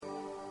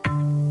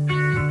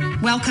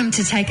Welcome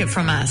to Take It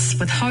From Us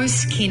with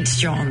host Kent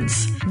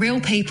Johns.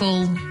 Real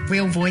people,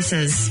 real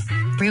voices,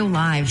 real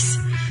lives.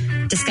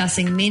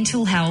 Discussing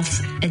mental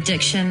health,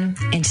 addiction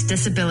and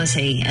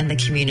disability in the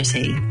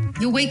community.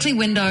 Your weekly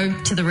window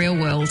to the real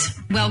world.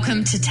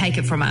 Welcome to Take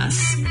It From Us.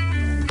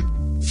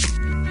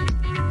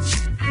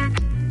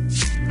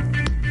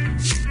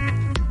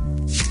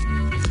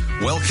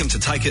 Welcome to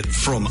Take It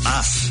From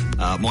Us.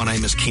 My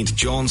name is Kent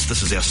Johns.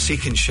 This is our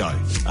second show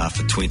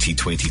for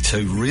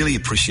 2022. Really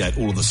appreciate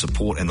all of the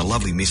support and the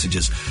lovely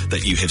messages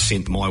that you have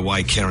sent my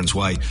way, Karen's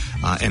way,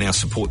 and our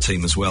support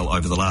team as well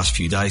over the last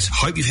few days.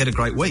 Hope you've had a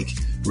great week.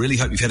 Really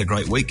hope you've had a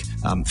great week.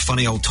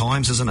 Funny old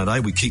times, isn't it, eh?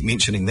 We keep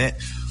mentioning that.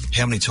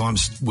 How many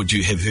times would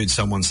you have heard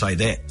someone say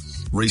that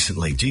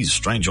recently? Geez,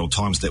 strange old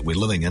times that we're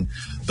living in.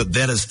 But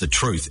that is the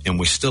truth, and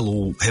we're still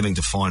all having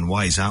to find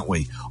ways, aren't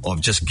we,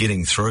 of just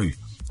getting through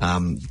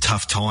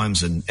tough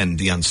times and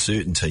the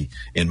uncertainty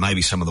and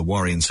maybe some of the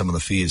worry and some of the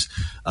fears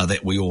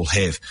that we all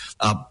have.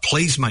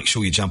 Please make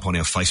sure you jump on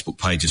our Facebook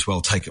page as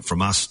well. Take It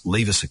From Us.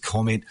 Leave us a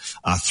comment.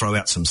 Throw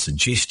out some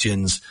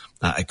suggestions.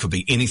 It could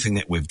be anything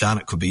that we've done.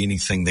 It could be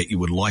anything that you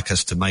would like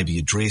us to maybe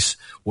address,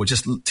 or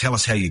just tell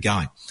us how you're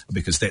going,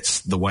 because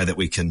that's the way that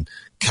we can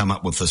come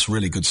up with this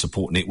really good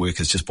support network,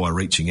 is just by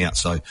reaching out.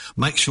 So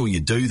make sure you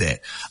do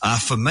that.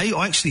 For me,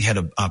 I actually had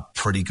a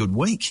pretty good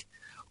week,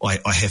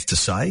 I have to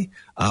say.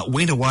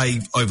 Went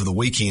away over the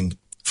weekend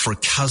for a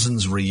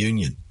cousins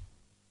reunion.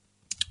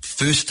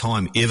 First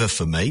time ever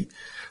for me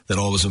that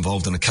I was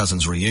involved in a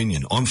cousins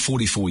reunion. I'm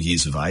 44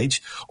 years of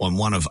age. I'm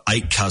one of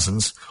 8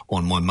 cousins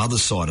on my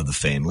mother's side of the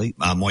family.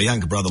 My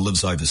younger brother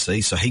lives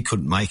overseas, so he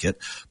couldn't make it.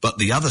 But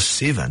the other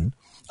 7,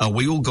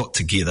 we all got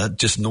together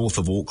just north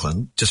of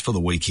Auckland just for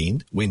the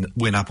weekend.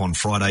 Went up on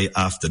Friday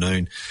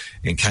afternoon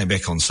and came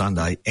back on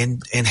Sunday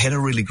and had a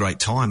really great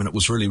time, and it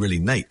was really, really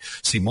neat.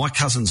 See, my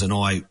cousins and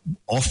I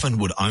often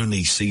would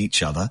only see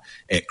each other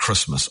at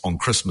Christmas, on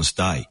Christmas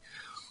Day.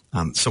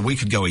 So we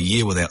could go a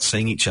year without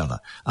seeing each other.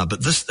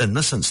 But in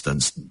this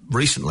instance,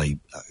 recently,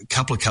 a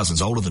couple of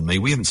cousins older than me,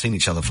 we haven't seen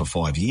each other for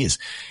 5 years.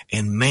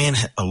 And man,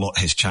 a lot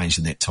has changed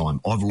in that time.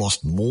 I've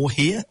lost more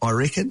hair, I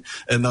reckon,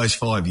 in those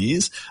 5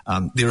 years.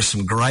 There are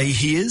some grey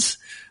hairs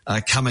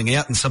coming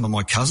out in some of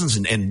my cousins,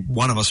 and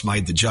one of us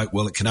made the joke,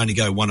 well, it can only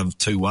go one of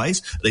 2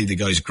 ways. It either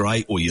goes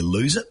grey or you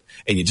lose it,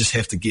 and you just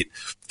have to get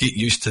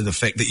used to the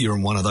fact that you're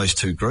in one of those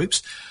 2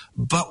 groups.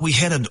 But we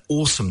had an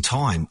awesome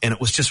time, and it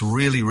was just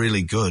really,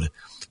 really good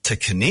to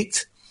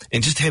connect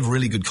and just have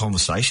really good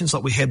conversations.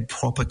 Like, we had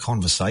proper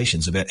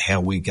conversations about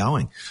how we're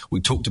going. We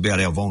talked about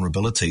our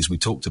vulnerabilities. We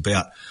talked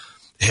about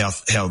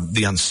how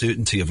the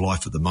uncertainty of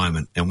life at the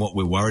moment and what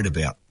we're worried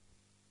about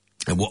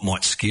and what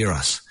might scare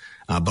us,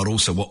 but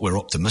also what we're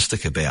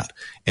optimistic about,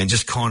 and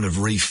just kind of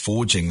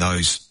reforging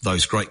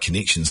those great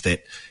connections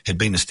that had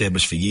been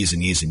established for years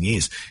and years and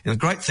years. And the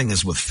great thing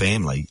is with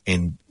family,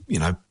 and, you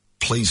know,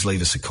 please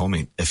leave us a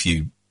comment if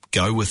you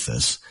go with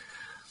this,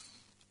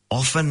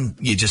 often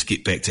you just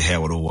get back to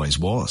how it always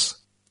was.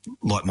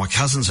 Like my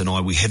cousins and I,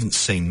 we haven't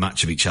seen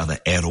much of each other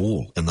at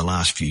all in the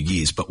last few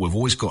years, but we've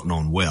always gotten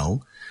on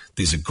well.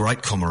 There's a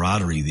great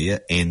camaraderie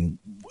there, and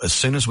as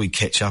soon as we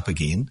catch up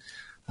again,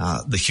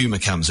 the humour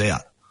comes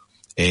out.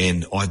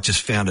 And I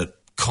just found it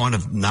kind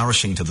of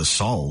nourishing to the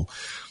soul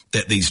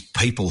that these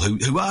people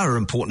who are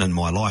important in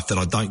my life that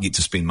I don't get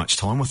to spend much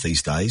time with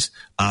these days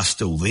are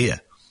still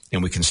there.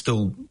 And we can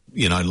still,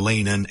 you know,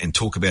 lean in and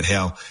talk about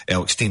how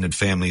our extended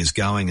family is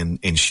going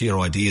and share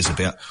ideas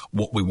about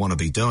what we want to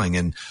be doing.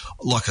 And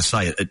like I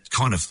say, it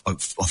kind of, I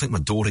think my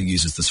daughter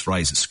uses this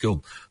phrase at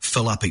school,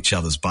 fill up each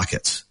other's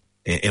buckets.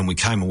 And we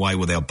came away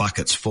with our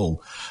buckets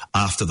full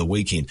after the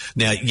weekend.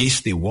 Now,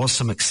 yes, there was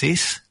some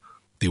excess.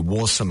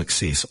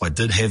 I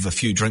did have a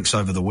few drinks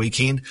over the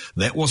weekend.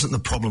 That wasn't the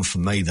problem for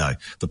me, though.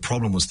 The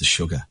problem was the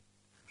sugar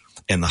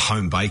and the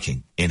home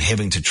baking and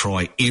having to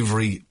try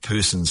every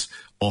person's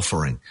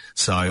offering.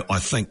 So I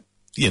think,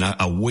 you know,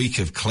 a week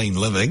of clean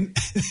living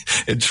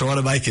and trying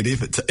to make an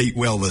effort to eat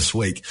well this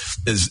week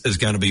is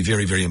going to be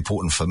very, very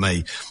important for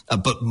me.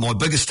 But my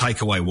biggest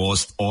takeaway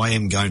was I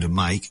am going to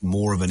make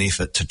more of an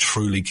effort to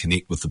truly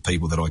connect with the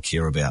people that I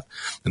care about.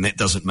 And that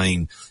doesn't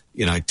mean,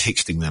 you know,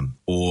 texting them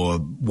or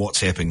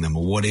WhatsApping them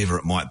or whatever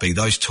it might be.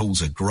 Those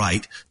tools are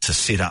great to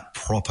set up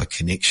proper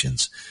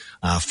connections.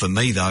 For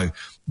me, though,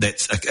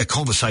 that's a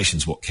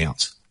conversation's what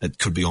counts. It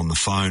could be on the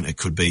phone. It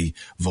could be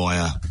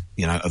via,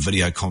 you know, a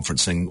video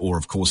conferencing, or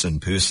of course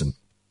in person.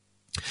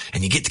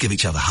 And you get to give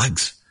each other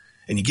hugs,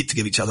 and you get to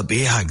give each other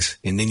bear hugs,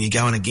 and then you're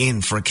going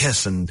again for a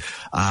kiss. And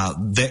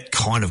that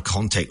kind of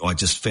contact I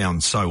just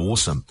found so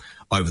awesome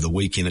over the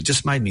weekend. It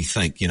just made me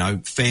think, you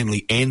know,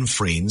 family and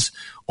friends,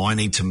 I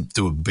need to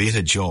do a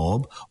better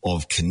job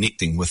of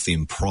connecting with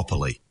them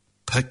properly.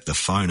 Pick the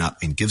phone up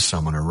and give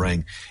someone a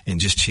ring and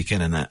just check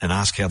in and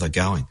ask how they're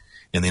going.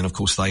 And then, of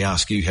course, they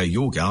ask you how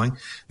you're going.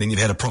 Then you've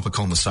had a proper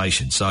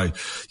conversation. So,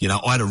 you know,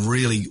 I had a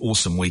really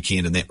awesome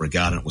weekend in that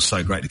regard, and it was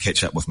so great to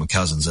catch up with my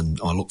cousins, and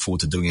I look forward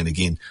to doing it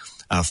again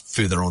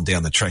further on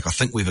down the track. I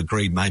think we've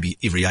agreed maybe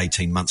every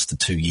 18 months to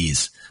 2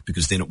 years,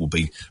 because then it will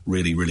be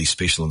really, really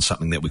special and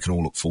something that we can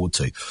all look forward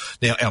to.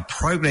 Now, our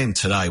program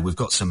today, we've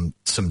got some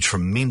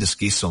tremendous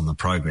guests on the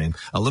program.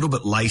 A little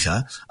bit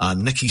later,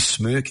 Nikki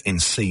Smirk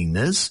and C.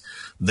 Niz.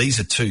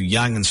 These are two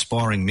young,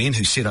 inspiring men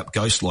who set up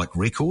Ghostlike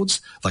Records.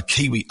 They're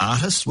Kiwi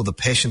artists with a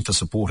passion for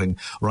supporting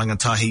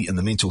rangatahi in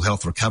the mental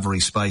health recovery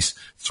space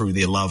through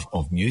their love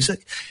of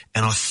music.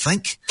 And I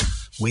think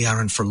we are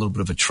in for a little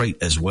bit of a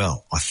treat as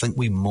well. I think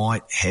we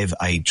might have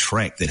a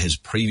track that has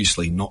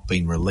previously not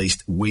been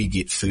released. We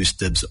get first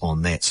dibs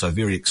on that. So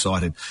very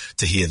excited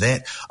to hear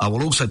that. I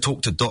will also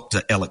talk to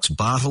Dr. Alex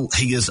Bartle.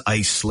 He is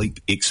a sleep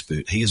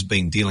expert. He has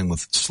been dealing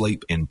with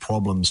sleep and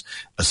problems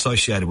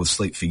associated with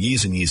sleep for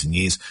years and years and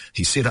years.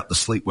 He set up the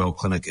Sleep Well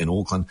Clinic in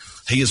Auckland.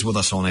 He is with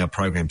us on our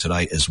program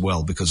today as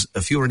well, because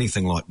if you're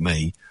anything like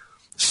me,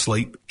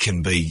 sleep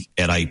can be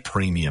at a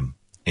premium.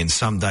 And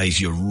some days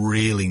you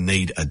really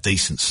need a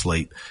decent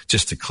sleep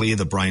just to clear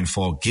the brain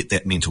fog, get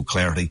that mental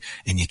clarity,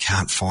 and you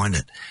can't find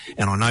it.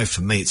 And I know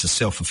for me it's a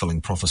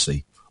self-fulfilling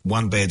prophecy.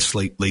 One bad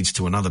sleep leads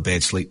to another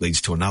bad sleep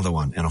leads to another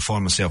one. And I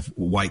find myself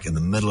awake in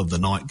the middle of the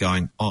night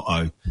going,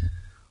 I'm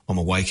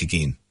awake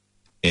again.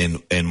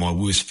 And my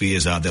worst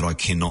fears are that I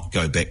cannot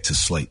go back to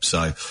sleep. So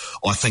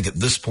I think at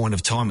this point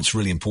of time, it's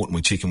really important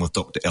we check in with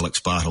Dr.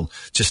 Alex Bartle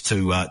just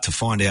to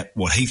find out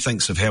what he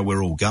thinks of how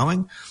we're all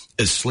going.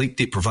 Is sleep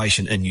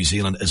deprivation in New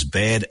Zealand as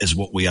bad as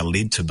what we are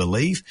led to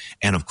believe?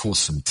 And, of course,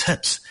 some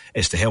tips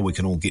as to how we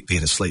can all get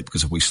better sleep,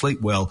 because if we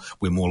sleep well,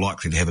 we're more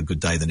likely to have a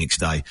good day the next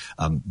day.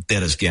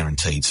 That is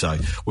guaranteed. So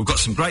we've got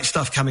some great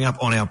stuff coming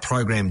up on our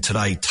program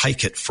today.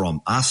 Take it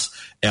from us.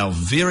 Our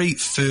very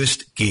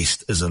first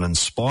guest is an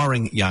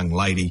inspiring young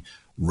lady,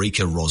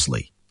 Rika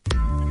Rosley.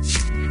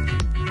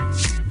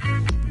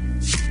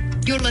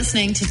 You're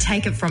listening to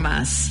Take It From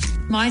Us.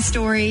 My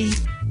story,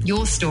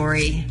 your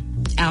story,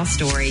 our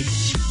story.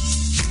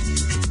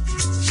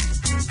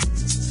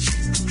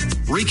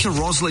 Rika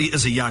Rosley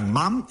is a young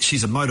mum.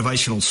 She's a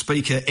motivational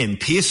speaker and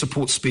peer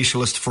support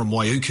specialist from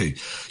Waiuku.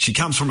 She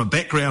comes from a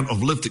background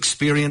of lived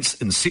experience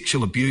in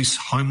sexual abuse,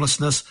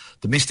 homelessness,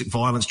 domestic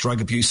violence, drug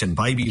abuse and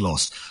baby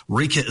loss.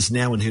 Rika is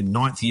now in her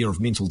 9th year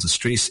of mental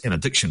distress and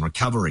addiction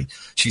recovery.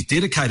 She's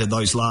dedicated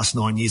those last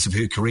 9 years of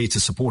her career to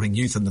supporting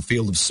youth in the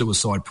field of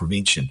suicide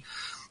prevention.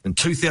 In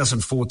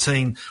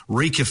 2014,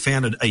 Rika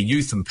founded a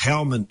youth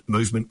empowerment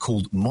movement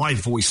called My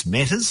Voice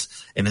Matters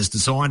and has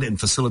designed and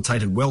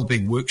facilitated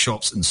wellbeing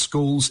workshops in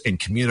schools and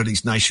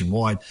communities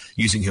nationwide,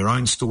 using her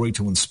own story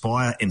to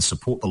inspire and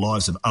support the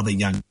lives of other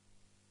young.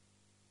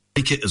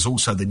 Rika is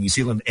also the New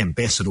Zealand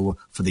ambassador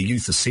for the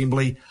Youth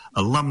Assembly,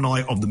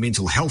 alumni of the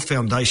Mental Health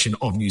Foundation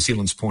of New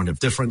Zealand's Point of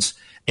Difference,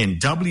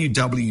 and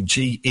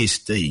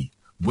WWGSD,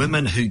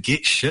 Women Who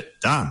Get Shit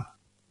Done.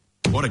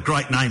 What a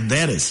great name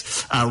that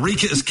is.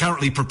 Rika is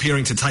currently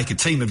preparing to take a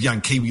team of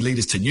young Kiwi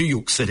leaders to New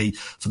York City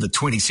for the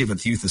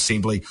 27th Youth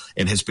Assembly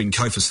and has been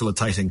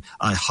co-facilitating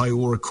a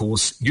Haiora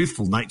course,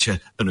 Youthful Nature,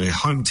 in her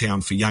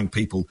hometown for young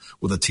people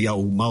with a Te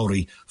Ao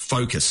Māori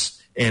focus.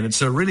 And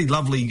it's a really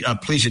lovely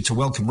pleasure to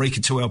welcome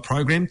Rika to our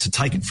program, to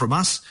Take It From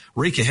Us.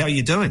 Rika, how are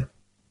you doing?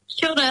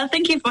 Kia ora,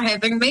 thank you for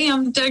having me.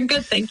 I'm doing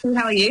good, thank you.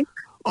 How are you?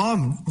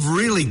 I'm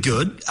really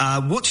good.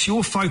 What's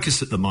your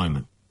focus at the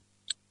moment?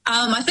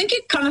 I think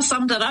you kind of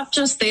summed it up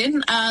just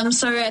then.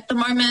 So at the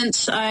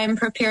moment, I'm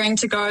preparing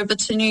to go over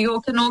to New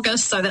York in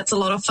August, so that's a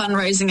lot of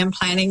fundraising and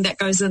planning that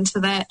goes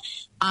into that.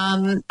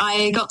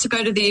 I got to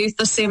go to the Youth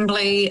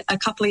Assembly a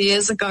couple of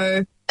years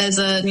ago as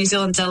a New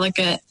Zealand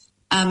delegate,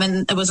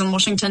 and it was in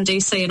Washington,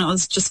 D.C., and it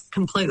was just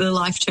completely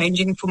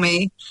life-changing for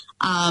me.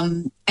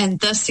 And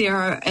this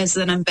year, as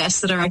an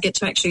ambassador, I get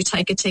to actually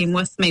take a team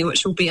with me,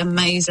 which will be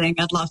amazing.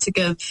 I'd love to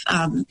give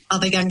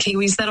other young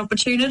Kiwis that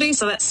opportunity,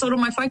 so that's sort of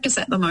my focus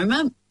at the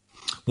moment.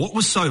 What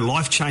was so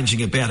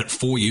life-changing about it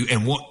for you,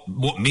 and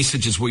what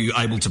messages were you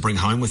able to bring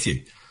home with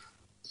you?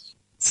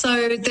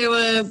 So there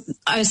were,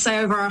 I say,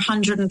 over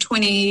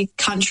 120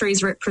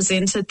 countries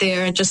represented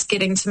there, and just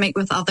getting to meet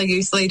with other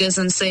youth leaders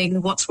and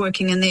seeing what's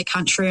working in their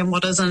country and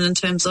what isn't in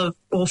terms of,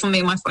 well, for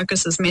me, my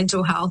focus is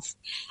mental health.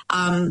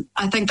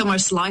 I think the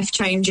most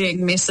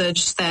life-changing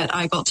message that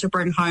I got to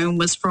bring home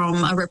was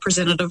from a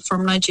representative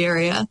from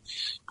Nigeria.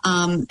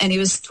 And he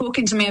was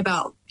talking to me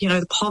about,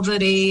 the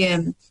poverty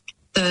and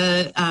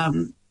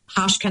the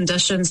harsh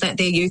conditions that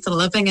their youth are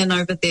living in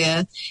over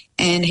there.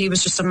 And he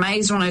was just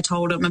amazed when I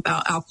told him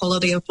about our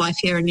quality of life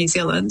here in New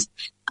Zealand.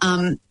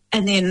 And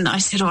then I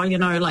said,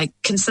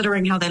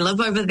 considering how they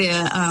live over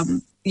there,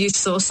 youth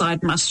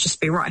suicide must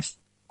just be rife.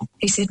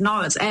 He said,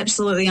 no, it's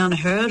absolutely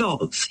unheard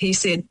of. He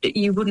said,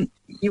 you wouldn't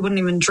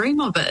even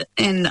dream of it.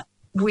 And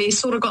we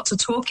sort of got to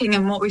talking,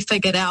 and what we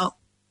figured out,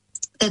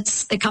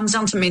 it comes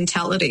down to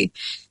mentality.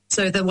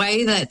 So the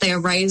way that they are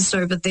raised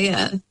over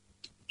there,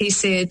 he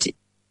said,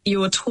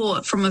 you are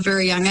taught from a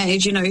very young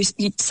age,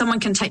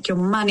 someone can take your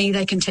money,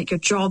 they can take your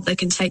job, they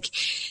can take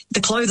the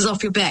clothes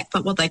off your back,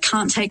 but what they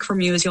can't take from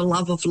you is your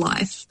love of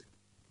life.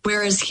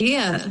 Whereas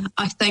here,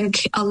 I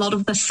think a lot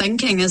of the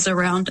thinking is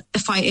around,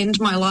 if I end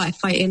my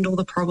life, I end all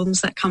the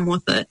problems that come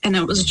with it. And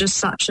it was just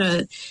such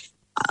a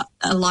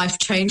a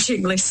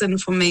life-changing lesson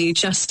for me,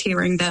 just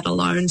hearing that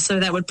alone. So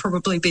that would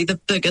probably be the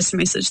biggest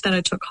message that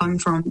I took home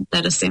from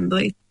that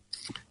assembly.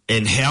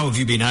 And how have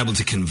you been able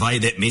to convey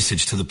that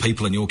message to the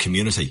people in your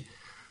community?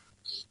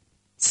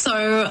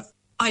 So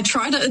I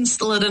try to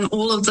instill it in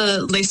all of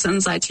the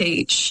lessons I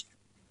teach.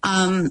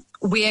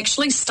 We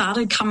actually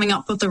started coming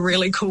up with a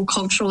really cool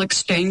cultural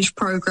exchange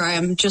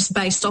program just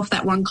based off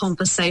that one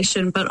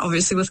conversation. But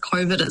obviously with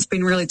COVID, it's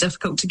been really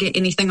difficult to get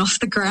anything off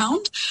the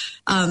ground.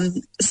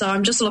 So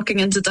I'm just looking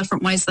into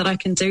different ways that I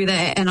can do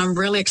that. And I'm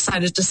really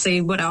excited to see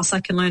what else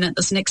I can learn at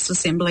this next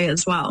assembly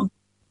as well.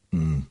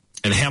 Mm.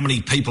 And how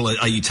many people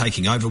are you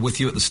taking over with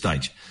you at this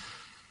stage?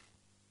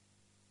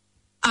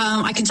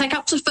 I can take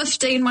up to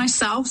 15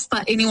 myself,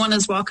 but anyone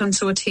is welcome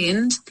to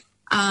attend.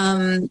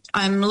 I'm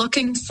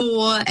looking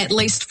for at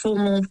least 4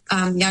 more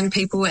young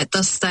people at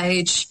this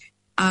stage,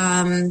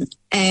 and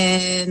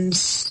 18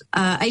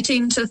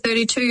 to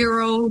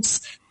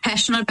 32-year-olds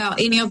passionate about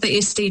any of the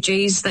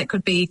SDGs. That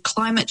could be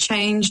climate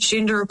change,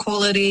 gender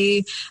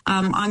equality.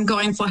 I'm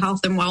going for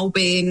health and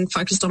well-being,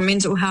 focused on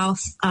mental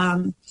health.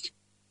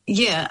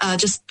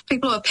 Just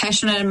people who are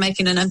passionate and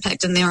making an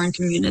impact in their own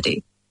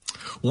community.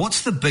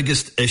 What's the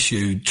biggest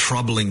issue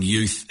troubling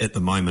youth at the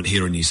moment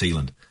here in New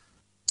Zealand?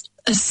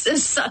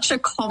 It's such a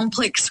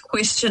complex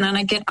question, and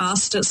I get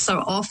asked it so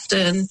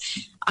often.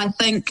 I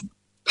think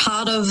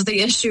part of the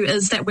issue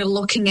is that we're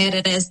looking at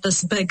it as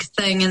this big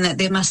thing and that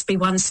there must be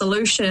one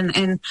solution.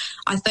 And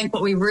I think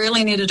what we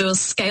really need to do is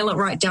scale it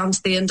right down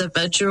to the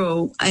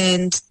individual.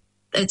 And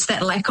it's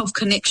that lack of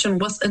connection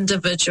with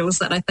individuals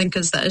that I think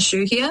is the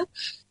issue here.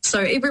 So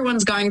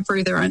everyone's going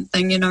through their own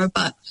thing,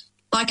 but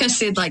like I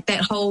said, like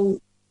that whole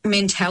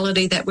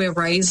mentality that we're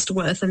raised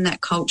with and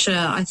that culture,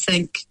 I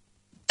think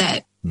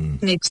that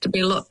needs to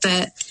be looked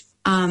at.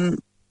 I'm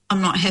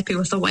not happy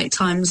with the wait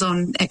times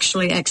on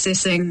actually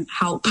accessing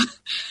help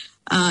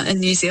in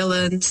New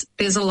Zealand.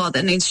 There's a lot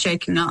that needs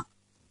shaking up.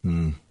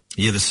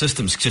 Yeah, the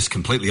system's just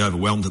completely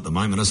overwhelmed at the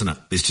moment, isn't it?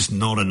 There's just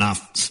not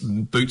enough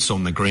boots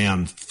on the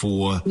ground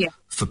for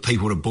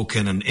people to book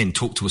in and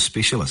talk to a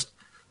specialist.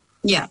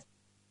 Yeah.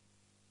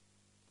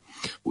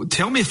 Well,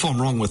 tell me if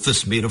I'm wrong with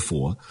this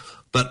metaphor,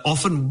 but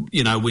often,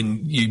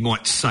 when you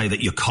might say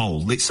that you're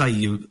cold, let's say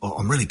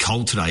I'm really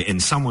cold today,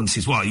 and someone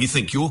says, well, you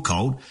think you're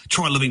cold,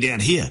 try living down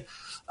here.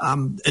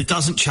 It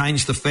doesn't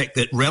change the fact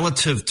that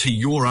relative to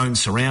your own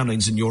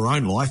surroundings and your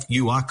own life,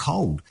 you are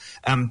cold.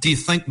 Do you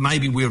think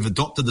maybe we've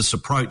adopted this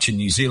approach in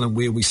New Zealand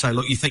where we say,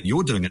 look, you think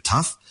you're doing it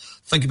tough?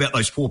 Think about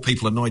those poor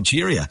people in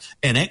Nigeria.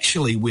 And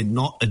actually, we're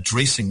not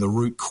addressing the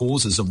root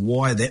causes of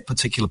why that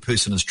particular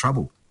person is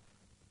troubled.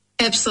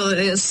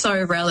 Absolutely. It's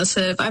so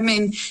relative. I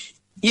mean,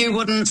 you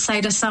wouldn't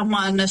say to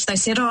someone if they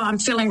said, I'm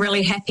feeling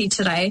really happy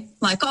today,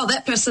 like,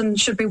 that person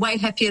should be way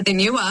happier than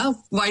you are.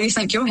 Why do you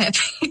think you're happy?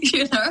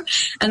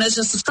 And it's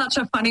just such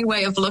a funny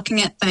way of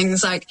looking at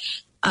things. Like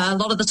a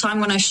lot of the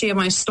time when I share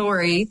my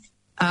story,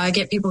 I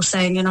get people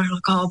saying,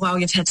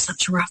 you've had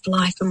such a rough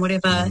life and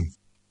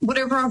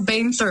whatever I've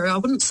been through. I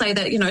wouldn't say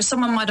that,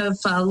 someone might have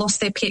lost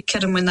their pet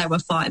kitten when they were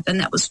 5 and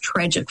that was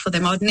tragic for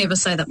them. I would never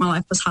say that my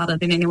life was harder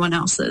than anyone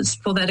else's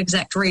for that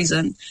exact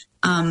reason.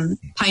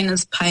 Pain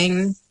is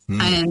pain.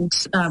 And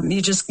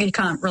you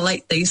can't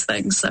relate these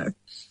things. So,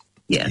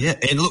 yeah. Yeah,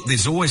 and look,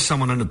 there's always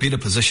someone in a better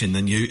position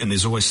than you, and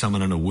there's always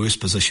someone in a worse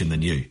position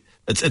than you.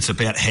 It's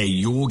about how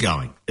you're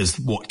going is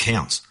what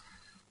counts.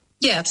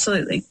 Yeah,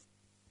 absolutely.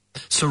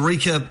 So,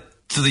 Rika,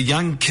 to the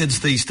young kids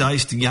these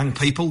days, to young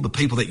people, the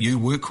people that you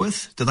work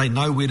with, do they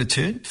know where to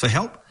turn for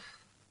help?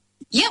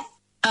 Yep.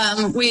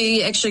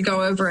 We actually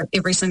go over it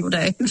every single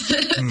day.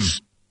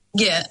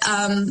 Yeah.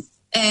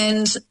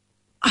 And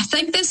I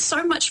think there's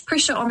so much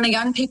pressure on the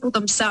young people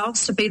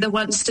themselves to be the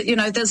ones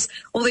to, there's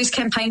all these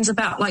campaigns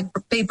about like,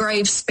 be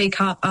brave,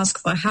 speak up, ask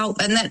for help,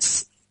 and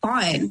that's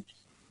fine.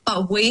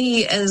 But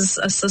we as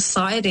a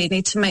society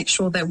need to make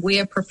sure that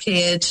we're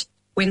prepared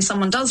when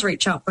someone does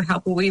reach out for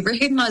help, or we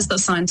recognize the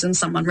signs and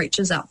someone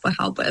reaches out for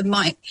help. It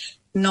might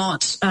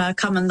not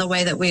come in the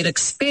way that we'd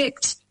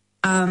expect.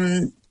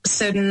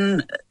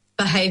 Certain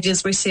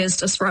behaviours we see as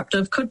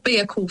disruptive could be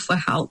a call for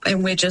help,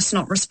 and we're just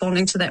not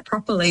responding to that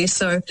properly.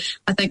 So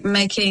I think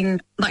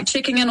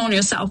checking in on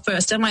yourself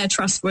first. Am I a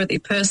trustworthy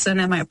person?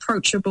 Am I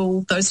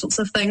approachable? Those sorts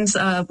of things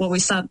are what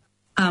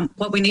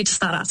we need to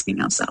start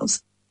asking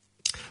ourselves.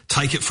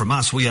 Take it from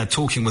us. We are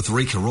talking with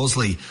Rika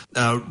Rosley.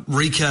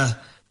 Rika,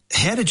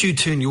 how did you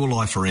turn your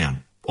life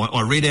around?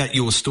 I read out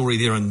your story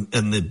there in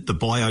the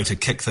bio to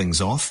kick things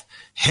off.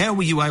 How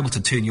were you able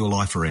to turn your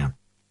life around?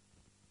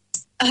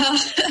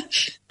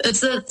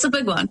 It's a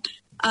big one.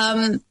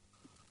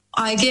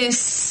 I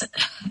guess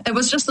it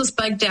was just this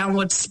big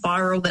downward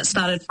spiral that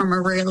started from a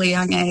really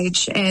young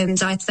age.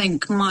 And I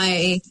think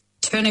my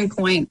turning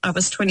point, I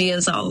was 20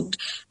 years old,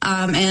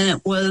 and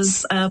it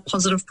was a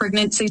positive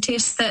pregnancy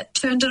test that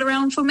turned it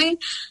around for me.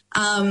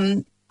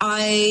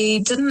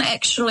 I didn't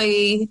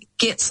actually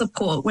get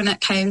support when it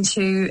came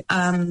to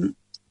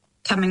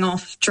coming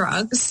off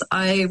drugs,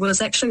 I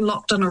was actually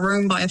locked in a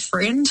room by a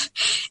friend,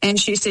 and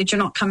she said, "You're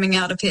not coming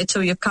out of here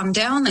till you've come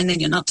down, and then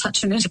you're not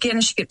touching it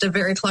again." She kept a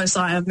very close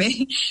eye on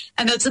me.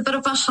 And it's a bit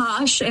of a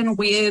harsh and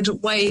weird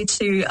way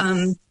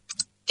to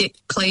get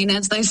clean,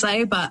 as they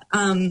say, but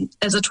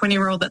as a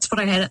 20-year-old, that's what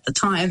I had at the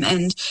time,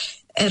 and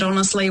it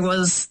honestly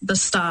was the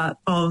start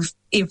of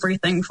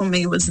everything for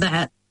me, was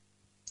that.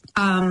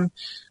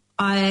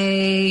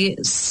 I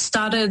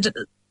started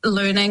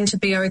learning to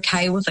be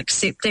okay with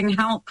accepting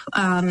help.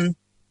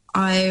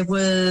 I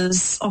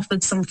was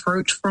offered some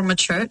fruit from a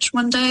church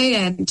one day,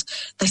 and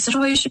they said,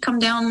 "Oh, you should come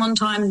down one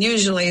time."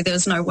 Usually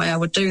there's no way I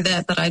would do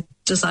that, but I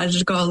decided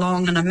to go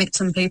along, and I met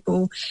some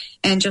people,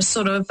 and just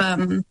sort of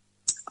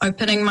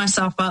opening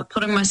myself up,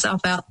 putting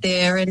myself out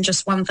there, and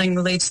just one thing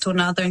leads to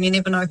another, and you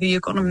never know who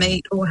you're going to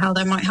meet or how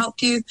they might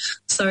help you.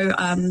 So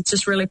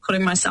just really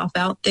putting myself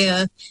out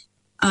there.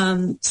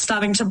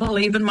 Starting to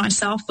believe in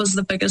myself was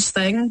the biggest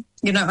thing.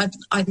 You know,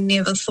 I'd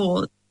never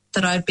thought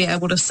that I'd be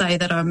able to say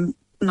that I'm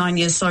 9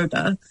 years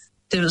sober.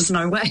 There was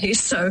no way.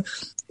 So,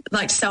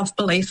 like,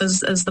 self-belief is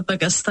the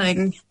biggest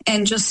thing.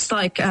 And just,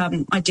 like,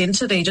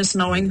 identity, just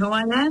knowing who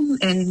I am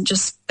and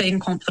just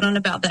being confident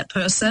about that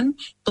person,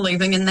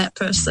 believing in that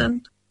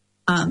person.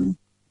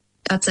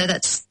 I'd say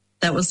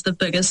that was the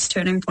biggest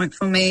turning point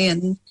for me,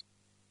 and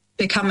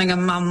becoming a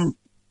mum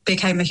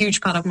became a huge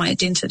part of my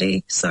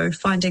identity. So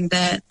finding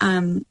that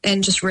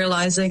and just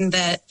realizing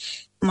that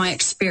my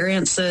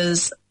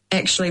experiences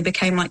actually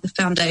became like the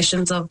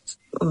foundations of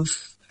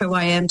who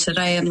I am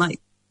today, and like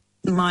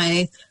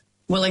my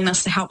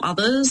willingness to help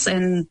others,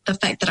 and the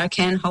fact that I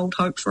can hold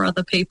hope for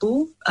other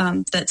people.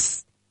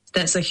 That's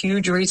a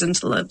huge reason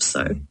to live.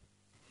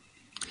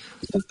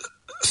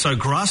 So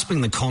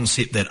grasping the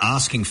concept that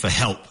asking for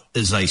help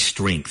is a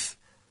strength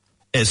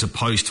as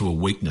opposed to a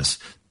weakness.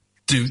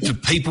 Do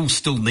people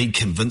still need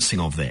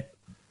convincing of that?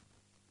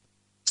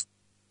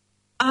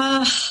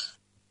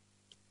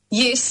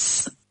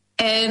 Yes.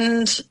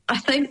 And I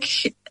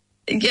think,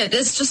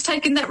 it's just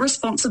taking that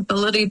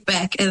responsibility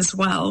back as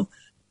well.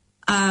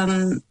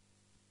 I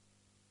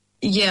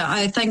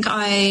think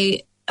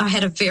I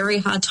had a very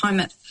hard time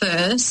at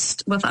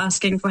first with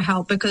asking for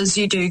help, because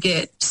you do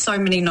get so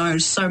many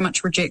no's, so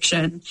much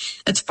rejection.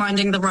 It's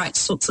finding the right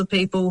sorts of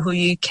people who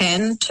you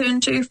can turn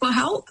to for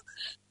help.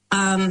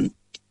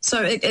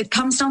 So it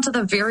comes down to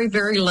the very,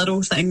 very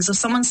little things. If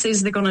someone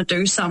says they're going to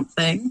do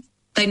something,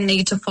 they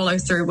need to follow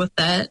through with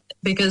that,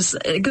 because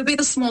it could be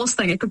the smallest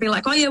thing. It could be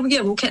like, "Oh, yeah,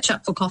 we'll catch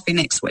up for coffee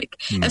next week."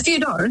 If you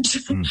don't,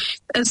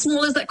 as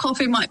small as that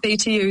coffee might be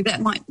to you,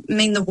 that might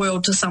mean the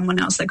world to someone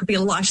else. That could be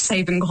a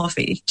life-saving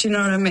coffee. Do you know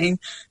what I mean?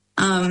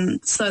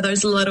 So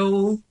those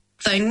little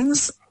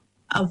things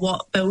are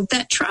what build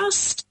that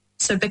trust.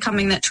 So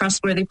becoming that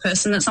trustworthy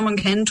person that someone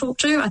can talk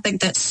to, I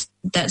think that's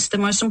the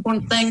most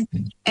important thing.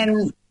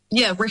 And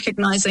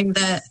recognizing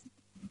that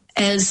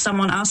as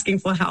someone asking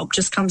for help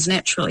just comes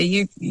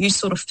naturally. You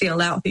sort of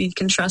feel out who you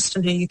can trust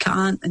and who you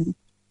can't. And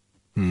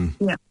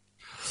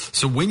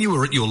So when you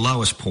were at your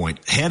lowest point,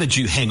 how did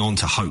you hang on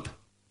to hope?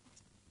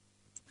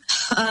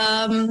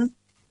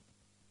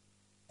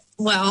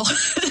 Well,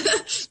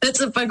 that's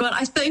a big one.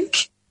 I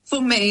think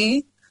for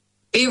me,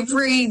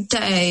 every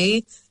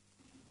day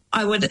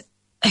I would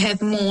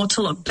have more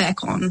to look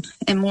back on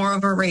and more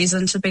of a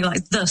reason to be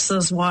like, this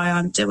is why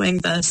I'm doing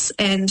this.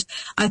 And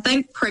I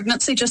think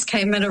pregnancy just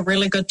came at a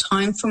really good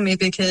time for me,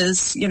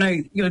 because, you know,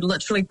 you're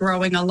literally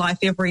growing a life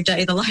every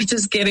day. The light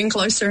is getting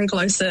closer and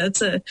closer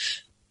to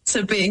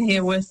being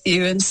here with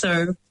you. And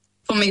so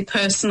for me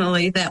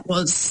personally, that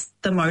was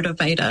the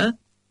motivator.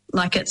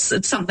 Like it's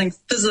something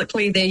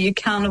physically there. You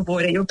can't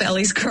avoid it. Your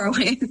belly's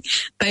growing.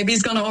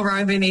 Baby's going to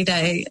arrive any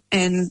day.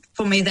 And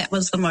for me, that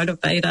was the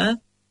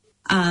motivator.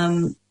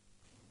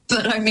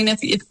 But I mean,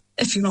 if you're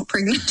not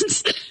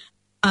pregnant,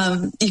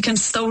 you can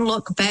still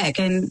look back,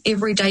 and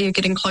every day you're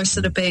getting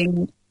closer to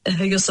being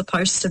who you're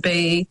supposed to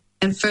be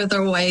and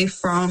further away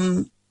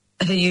from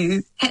who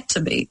you had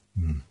to be.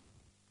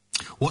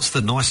 What's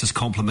the nicest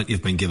compliment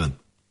you've been given?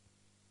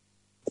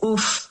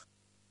 Oof.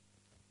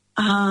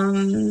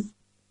 I've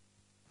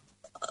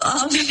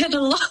had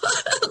a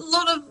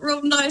lot of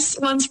real nice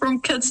ones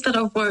from kids that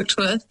I've worked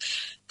with.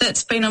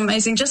 That's been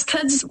amazing. Just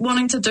kids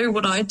wanting to do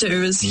what I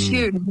do is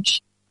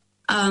huge.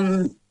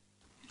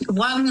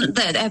 One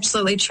that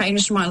absolutely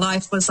changed my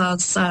life was I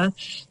was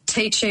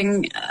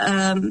teaching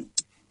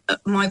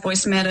My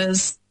Voice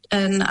Matters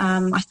in,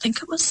 I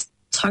think it was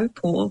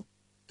Taupō.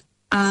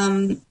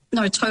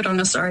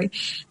 Tauranga, sorry.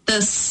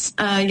 This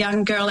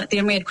young girl at the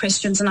end, we had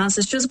questions and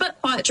answers. She was a bit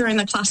quiet during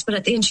the class, but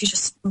at the end she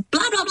just blah,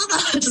 blah, blah,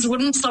 blah, just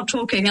wouldn't stop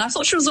talking. And I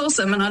thought she was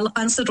awesome, and I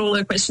answered all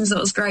her questions. It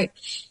was great.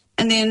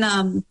 And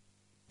then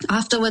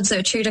afterwards,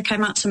 her tutor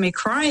came up to me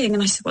crying,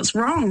 and I said, "What's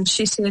wrong?"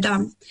 She said,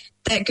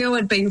 that girl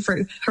had been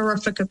through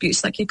horrific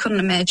abuse, like you couldn't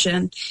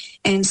imagine.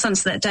 And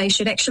since that day,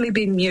 she'd actually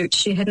been mute.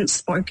 She hadn't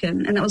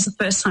spoken, and it was the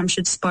first time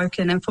she'd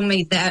spoken. And for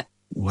me, that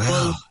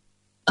was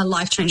a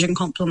life-changing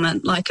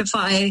compliment. Like if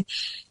I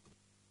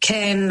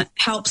can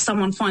help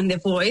someone find their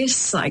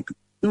voice, like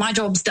my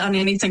job's done.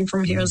 Anything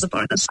from here is a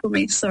bonus for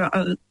me. So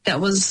that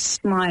was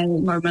my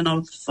moment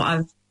of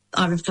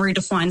I've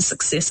redefined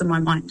success in my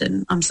mind,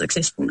 and I'm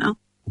successful now.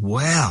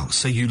 Wow.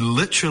 So you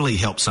literally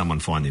help someone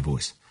find their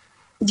voice.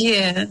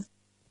 Yeah.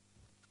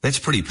 That's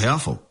pretty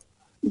powerful.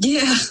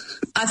 Yeah.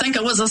 I think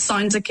it was a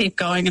sign to keep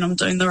going, and I'm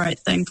doing the right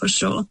thing for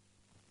sure.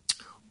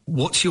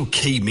 What's your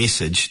key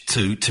message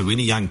to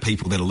any young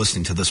people that are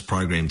listening to this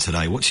program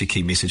today? What's your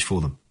key message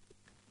for them?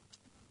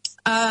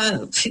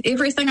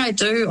 Everything I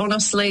do,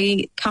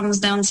 honestly, comes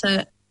down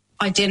to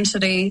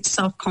identity,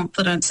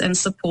 self-confidence, and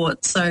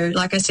support. So,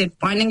 like I said,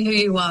 finding who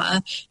you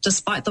are,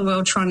 despite the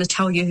world trying to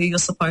tell you who you're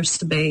supposed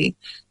to be,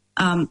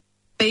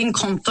 being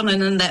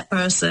confident in that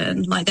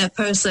person, like that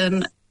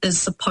person is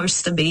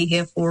supposed to be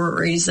here for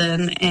a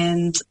reason,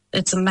 and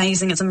it's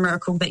amazing. It's a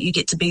miracle that you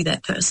get to be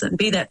that person.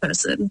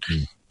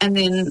 And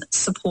then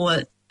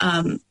support,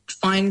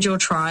 find your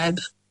tribe,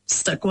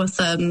 stick with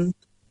them.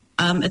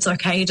 It's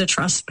okay to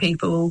trust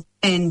people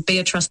and be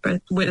a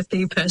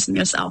trustworthy person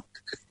yourself.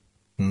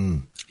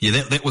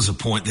 Yeah, that was a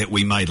point that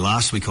we made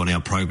last week on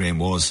our program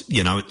was,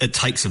 it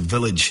takes a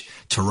village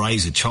to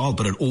raise a child,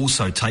 but it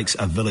also takes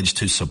a village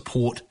to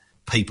support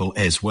people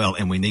as well,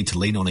 and we need to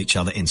lean on each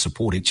other and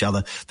support each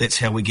other. That's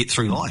how we get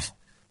through life.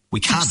 We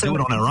can't do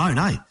it on our own,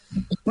 eh?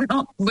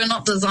 We're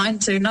not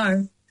designed to,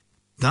 no.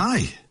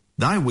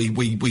 No,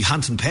 we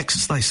hunt in packs,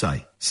 as they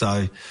say.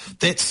 So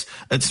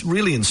it's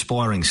really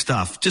inspiring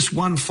stuff. Just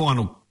one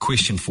final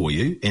question for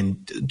you,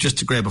 and just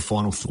to grab a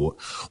final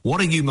thought. What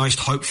are you most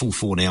hopeful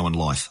for now in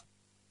life?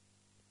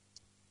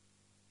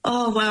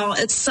 Oh, wow.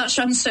 It's such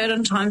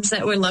uncertain times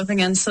that we're living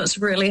in, so it's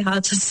really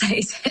hard to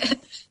say that.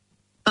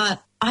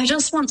 But I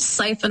just want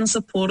safe and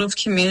supportive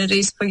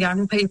communities for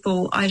young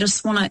people. I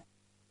just want to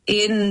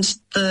end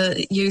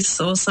the youth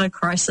suicide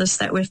crisis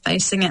that we're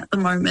facing at the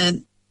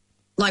moment.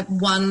 Like,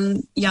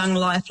 one young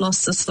life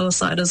lost to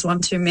suicide is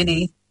one too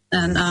many.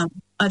 And I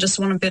just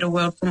want a better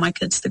world for my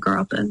kids to grow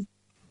up in.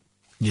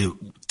 Yeah,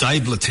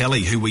 Dave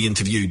Latelli, who we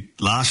interviewed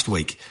last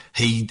week,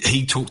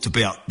 he talked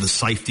about the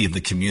safety of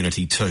the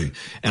community too.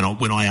 And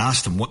when I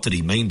asked him what did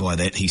he mean by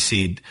that, he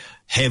said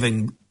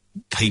having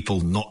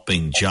people not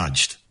being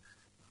judged,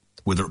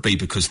 whether it be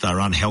because they're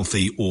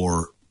unhealthy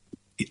or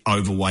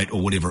overweight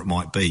or whatever it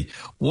might be.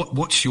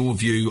 What's your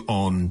view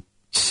on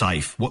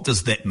safe? What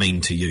does that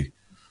mean to you?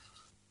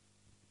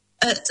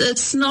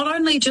 It's not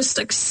only just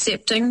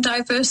accepting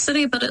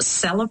diversity, but it's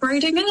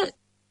celebrating it.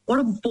 What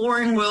a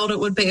boring world it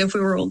would be if we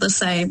were all the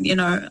same.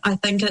 I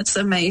think it's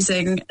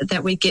amazing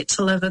that we get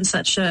to live in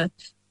such a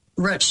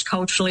rich,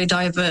 culturally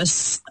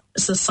diverse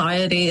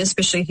society,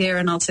 especially here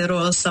in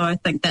Aotearoa. So I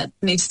think that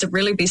needs to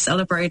really be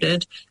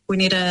celebrated. We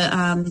need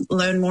to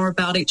learn more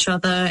about each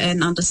other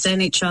and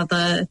understand each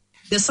other.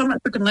 There's so much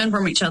we can learn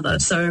from each other.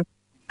 So,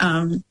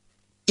 I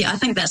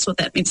think that's what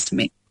that means to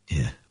me.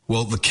 Yeah.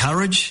 Well, the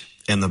courage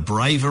and the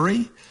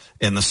bravery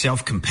and the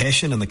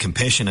self-compassion and the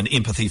compassion and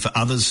empathy for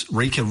others,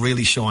 Rika,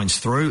 really shines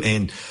through,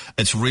 and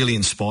it's really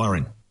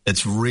inspiring.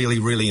 It's really,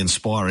 really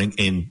inspiring,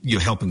 and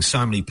you're helping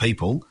so many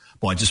people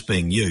by just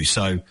being you.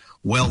 So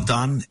well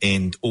done,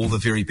 and all the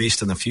very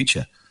best in the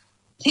future.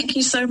 Thank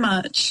you so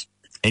much.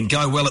 And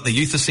go well at the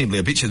Youth Assembly.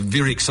 I bet you're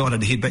very excited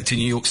to head back to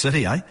New York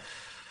City, eh?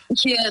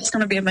 Yeah, it's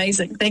going to be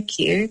amazing. Thank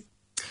you.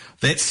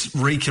 That's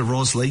Rika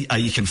Rosley.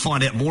 You can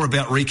find out more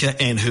about Rika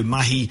and her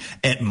mahi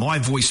at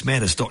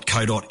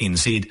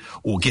myvoicematters.co.nz,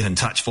 or get in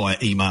touch via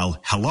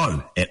email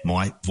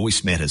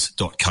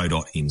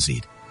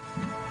hello@myvoicematters.co.nz.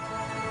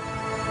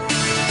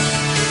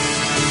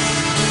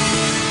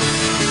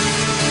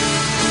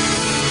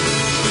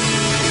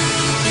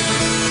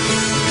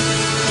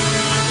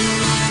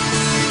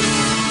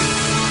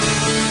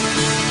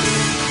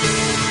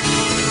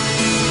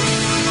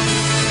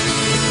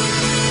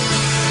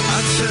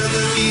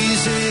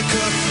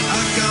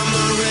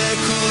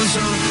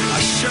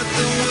 Shut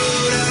the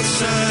world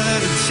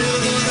outside until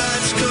the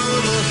lights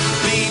come on.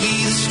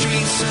 Maybe the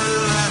streets are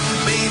alive,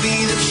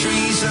 maybe the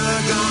trees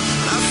are gone.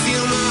 I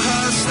feel my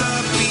heart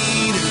stop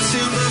beating to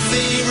my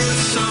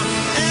favorite song.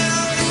 And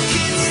all the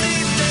kids they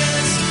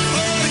dance,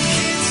 all the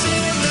kids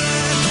they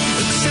laugh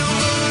until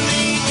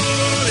Monday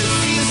morning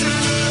feels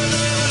another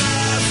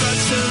life. I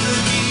turn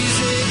the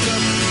music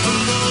up,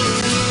 I'm on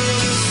the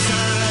other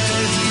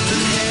side.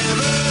 The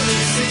heaven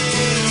is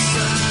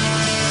inside.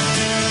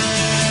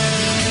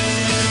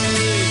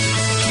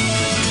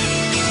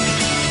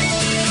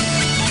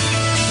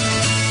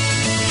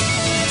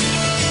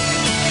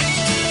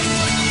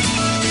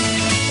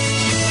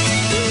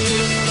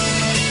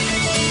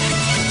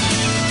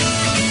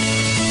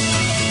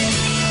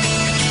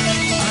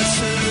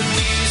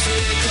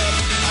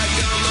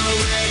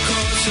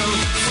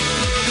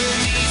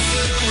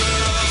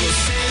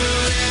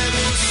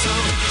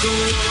 Don't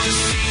wanna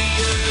see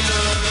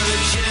another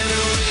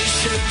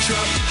generation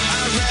drop.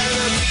 I'd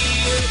rather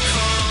be a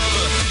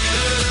comma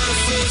than a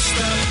full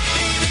stop.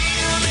 Maybe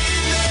I'm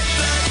in the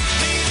back,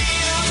 maybe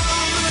I'm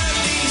on my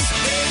knees,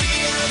 maybe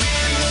I'm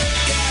in the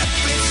gap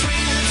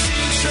between the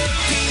two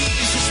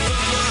trapezes. But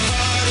my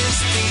heart is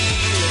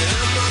beating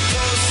and my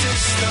pulse is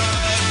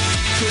starting,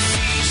 'cause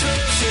each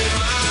one's in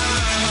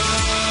my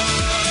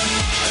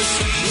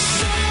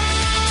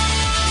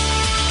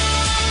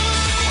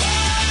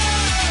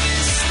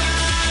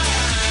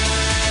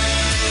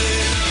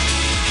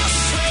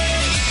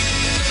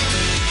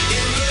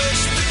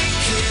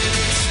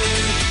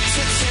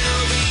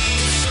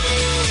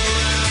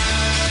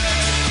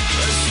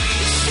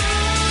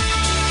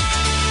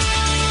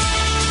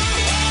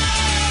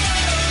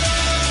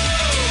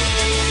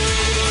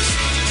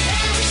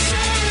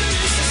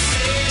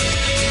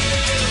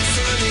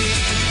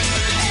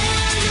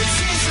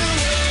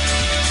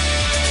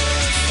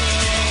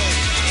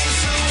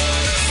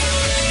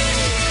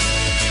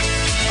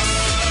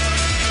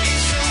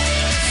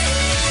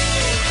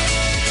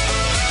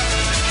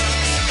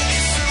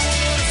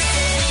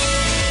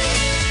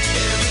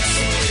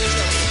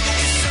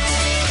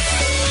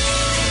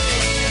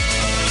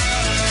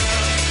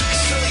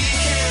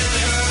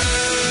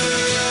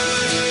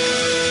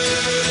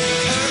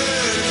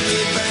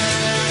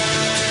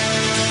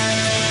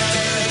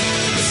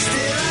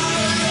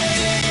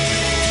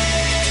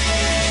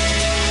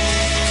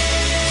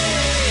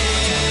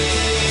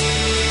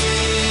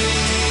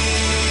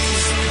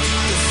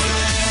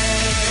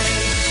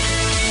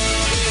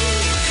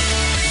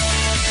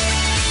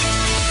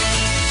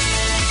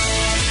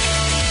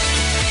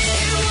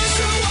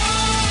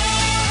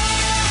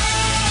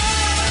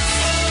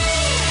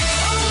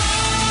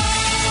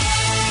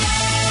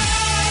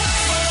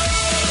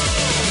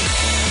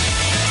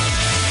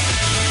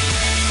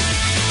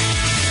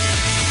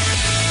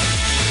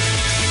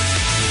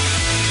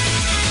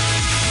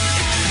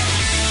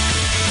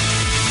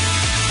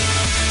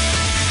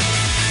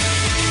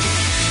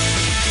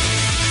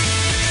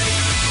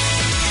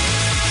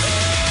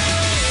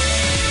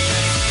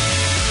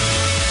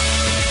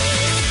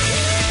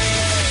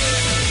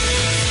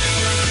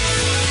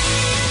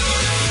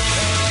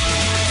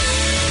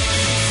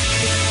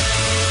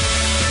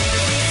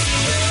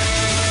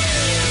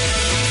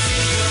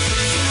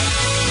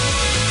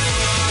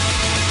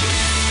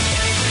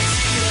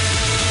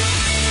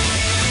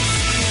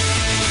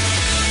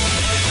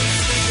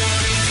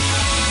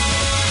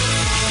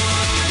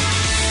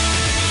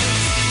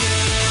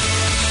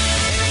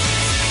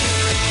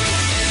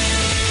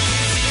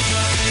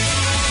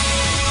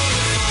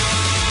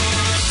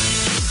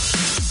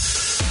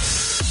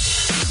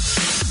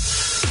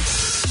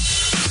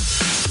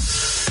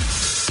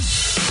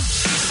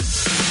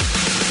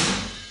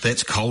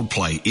That's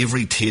Coldplay.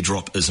 Every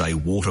teardrop is a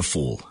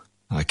waterfall.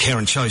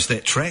 Karen chose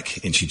that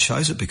track, and she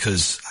chose it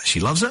because she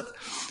loves it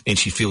and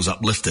she feels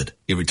uplifted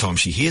every time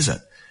she hears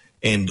it.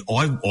 And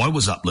I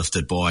was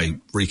uplifted by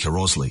Rika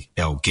Rosley,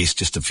 our guest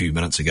just a few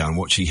minutes ago, and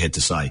what she had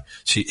to say.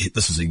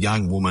 This is a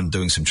young woman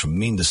doing some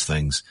tremendous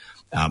things,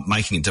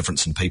 making a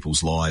difference in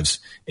people's lives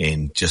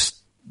and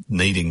just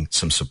needing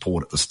some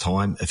support at this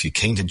time. If you're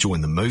keen to join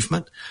the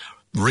movement,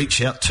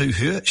 reach out to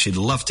her. She'd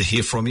love to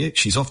hear from you.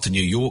 She's off to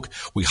New York.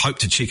 We hope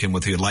to check in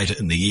with her later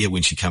in the year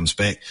when she comes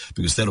back,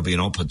 because that'll be an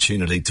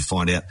opportunity to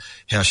find out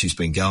how she's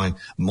been going.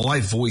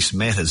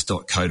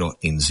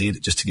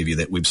 myvoicematters.co.nz, just to give you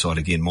that website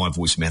again,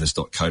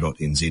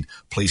 myvoicematters.co.nz.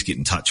 Please get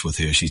in touch with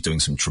her. She's doing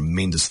some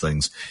tremendous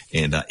things,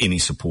 and any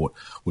support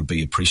would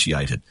be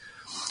appreciated.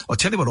 I'll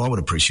tell you what I would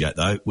appreciate,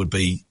 though, would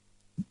be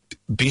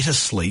better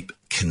sleep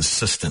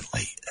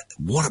consistently.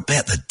 What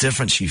about the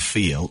difference you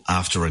feel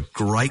after a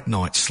great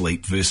night's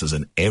sleep versus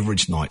an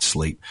average night's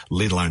sleep,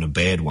 let alone a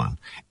bad one?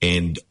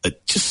 And I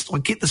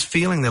get this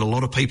feeling that a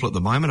lot of people at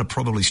the moment are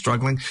probably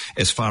struggling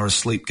as far as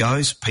sleep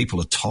goes. People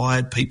are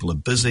tired, people are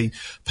busy,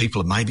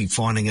 people are maybe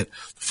finding it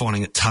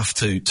tough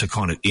to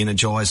kind of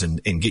energise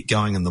and get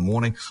going in the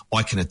morning.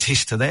 I can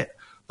attest to that.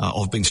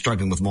 I've been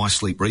struggling with my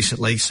sleep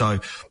recently.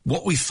 So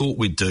what we thought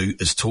we'd do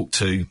is talk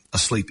to a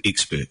sleep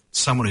expert,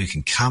 someone who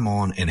can come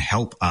on and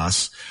help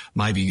us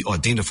maybe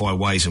identify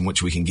ways in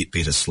which we can get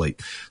better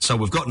sleep. So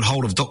we've gotten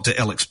hold of Dr.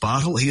 Alex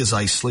Bartle. He is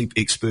a sleep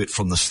expert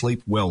from the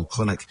Sleep Well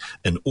Clinic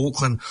in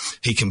Auckland.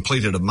 He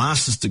completed a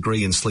master's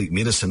degree in sleep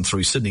medicine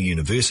through Sydney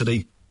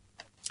University,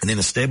 and then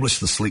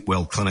established the Sleep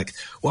Well Clinic,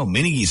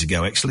 many years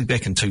ago, actually,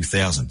 back in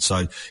 2000.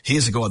 So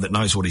here's a guy that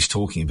knows what he's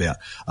talking about.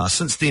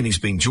 Since then, he's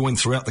been joined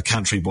throughout the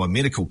country by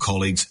medical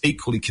colleagues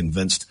equally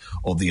convinced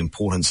of the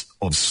importance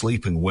of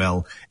sleeping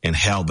well and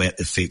how that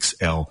affects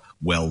our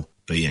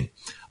well-being.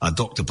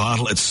 Dr.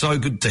 Bartle, it's so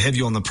good to have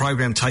you on the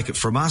program. Take it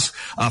from us.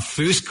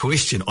 First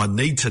question, I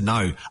need to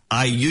know,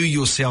 are you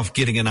yourself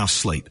getting enough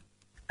sleep?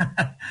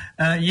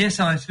 Yes,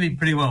 I sleep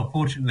pretty well,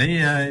 fortunately.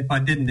 If I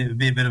didn't, it would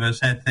be a bit of a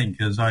sad thing,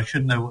 because I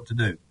should know what to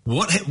do.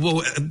 Well,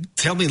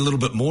 tell me a little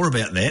bit more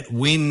about that.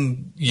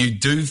 When you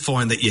do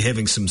find that you're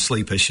having some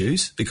sleep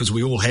issues, because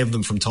we all have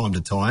them from time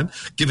to time,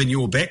 given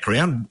your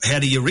background, how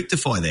do you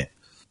rectify that?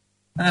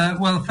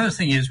 Well, the first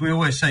thing is we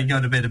always say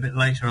go to bed a bit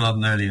later rather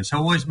than earlier. So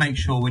always make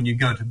sure when you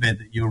go to bed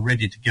that you're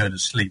ready to go to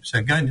sleep.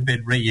 So going to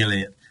bed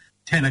regularly at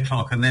 10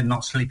 o'clock and then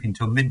not sleeping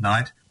till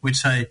midnight, we'd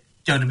say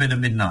go to bed at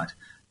midnight.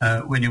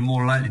 When you're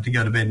more likely to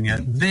go to bed.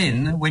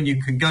 Then, when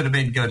you can go to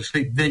bed and go to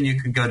sleep, then you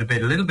can go to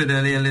bed a little bit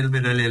earlier, a little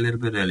bit earlier, a little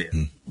bit earlier.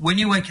 When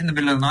you wake in the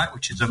middle of the night,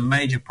 which is a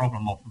major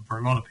problem often for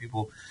a lot of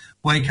people,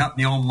 wake up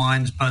and your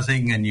mind's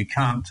buzzing and you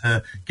can't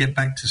get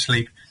back to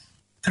sleep.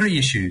 3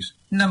 issues.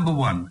 Number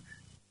 1,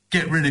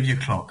 get rid of your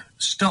clock.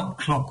 Stop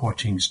clock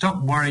watching.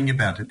 Stop worrying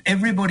about it.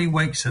 Everybody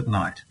wakes at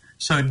night.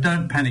 So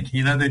don't panic.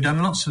 They've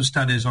done lots of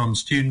studies on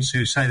students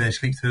who say they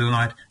sleep through the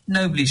night.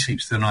 Nobody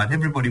sleeps through the night.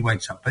 Everybody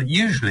wakes up, but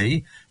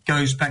usually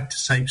goes back to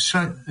sleep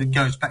so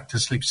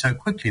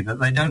quickly that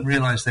they don't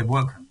realise they've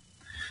woken.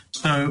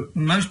 So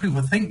most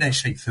people think they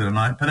sleep through the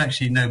night, but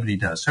actually nobody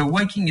does. So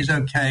waking is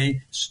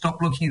okay.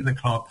 Stop looking at the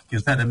clock,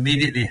 because that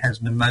immediately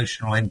has an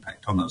emotional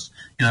impact on us.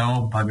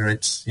 Oh, bugger,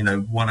 it's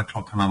 1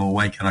 o'clock and I'm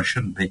awake and I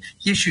shouldn't be.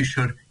 Yes, you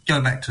should.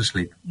 Go back to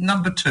sleep.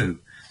 Number 2,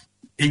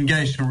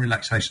 engage in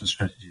relaxation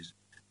strategies.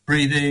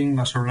 Breathing,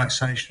 muscle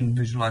relaxation,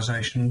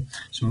 visualization,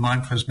 some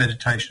mindfulness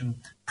meditation,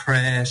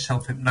 prayer,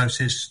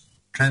 self-hypnosis,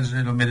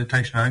 transcendental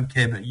meditation, I don't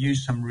care, but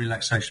use some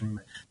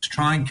relaxation to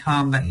try and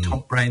calm that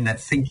top brain,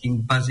 that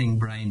thinking, buzzing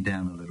brain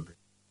down a little bit.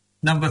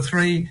 Number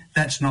 3,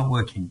 that's not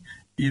working.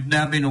 You've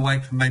now been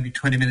awake for maybe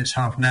 20 minutes,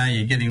 half an hour,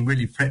 you're getting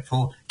really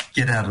fretful,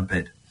 get out of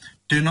bed.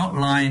 Do not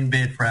lie in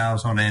bed for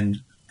hours on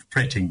end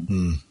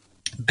fretting.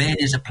 Bed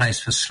is a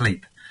place for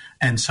sleep.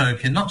 And so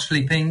if you're not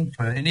sleeping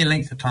for any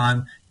length of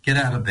time, get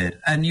out of bed.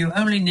 And you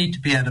only need to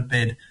be out of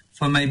bed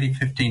for maybe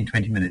 15,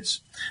 20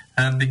 minutes.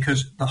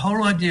 Because the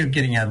whole idea of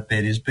getting out of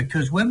bed is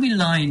because when we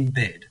lie in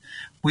bed,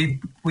 we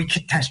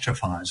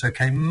catastrophize,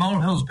 okay?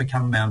 Molehills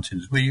become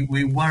mountains.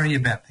 We worry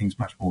about things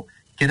much more.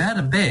 Get out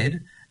of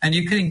bed and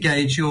you can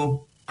engage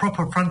your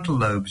proper frontal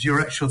lobes, your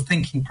actual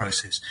thinking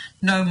process.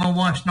 No, my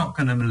wife's not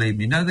going to leave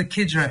me. No, the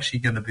kids are actually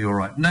going to be all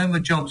right. No, my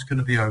job's going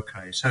to be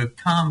okay. So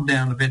calm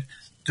down a bit.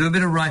 Do a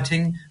bit of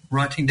writing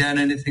down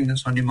anything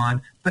that's on your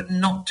mind, but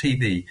not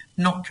TV,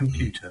 not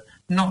computer,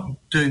 not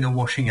doing the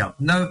washing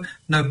up, no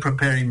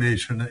preparing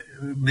meals for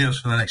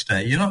the next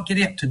day. You're not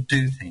getting up to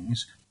do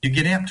things. You're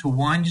getting up to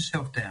wind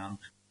yourself down,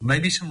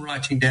 maybe some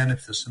writing down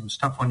if there's some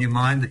stuff on your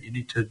mind that you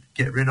need to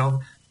get rid of, a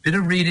bit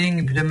of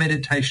reading, a bit of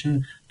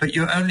meditation, but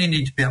you only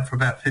need to be up for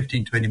about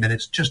 15, 20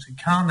 minutes just to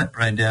calm that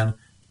brain down,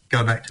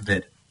 go back to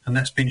bed. And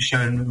that's been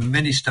shown in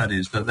many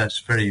studies that that's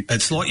very...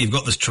 It's like you've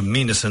got this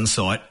tremendous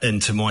insight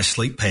into my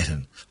sleep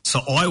pattern.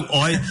 So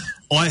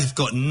I've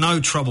got no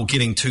trouble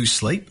getting to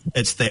sleep.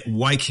 It's that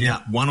waking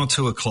up 1 or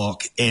 2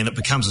 o'clock and it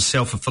becomes a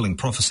self-fulfilling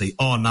prophecy.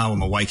 Oh, no,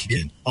 I'm awake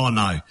again. Oh,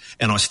 no.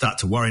 And I start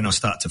to worry and I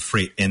start to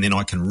fret and then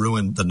I can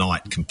ruin the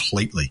night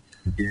completely.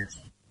 Yes,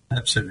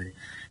 absolutely.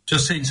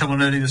 Just seen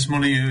someone early this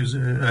morning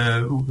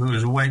who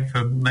was awake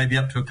for maybe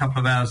up to a couple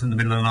of hours in the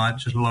middle of the night,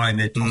 just lying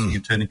there tossing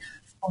and turning,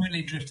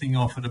 finally drifting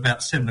off at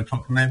about 7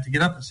 o'clock, and they have to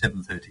get up at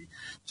 7:30.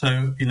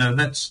 So,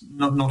 that's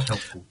not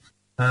helpful.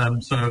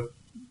 So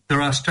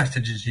there are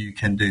strategies you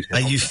can do to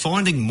help. Are you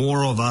finding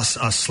more of us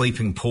are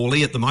sleeping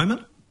poorly at the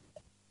moment?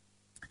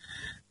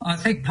 I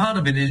think part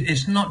of it is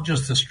it's not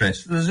just the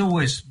stress. There's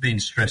always been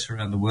stress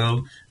around the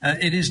world.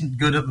 It isn't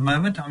good at the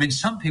moment. I mean,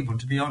 some people,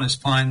 to be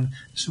honest, find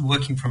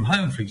working from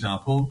home, for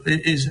example,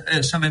 is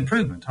some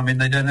improvement. I mean,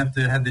 they don't have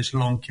to have this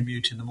long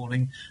commute in the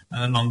morning.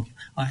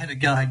 I had a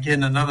guy,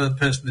 again, another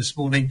person this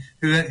morning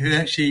who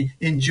actually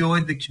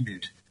enjoyed the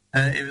commute.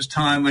 It was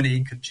time when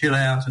he could chill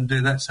out and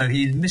do that, so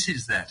he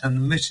misses that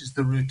and misses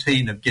the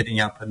routine of getting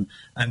up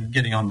and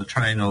getting on the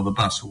train or the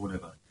bus or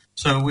whatever.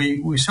 So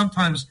we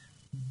sometimes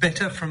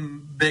better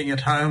from being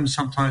at home,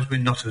 sometimes we're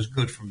not as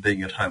good from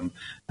being at home.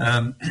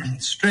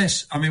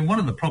 Stress, I mean, one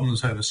of the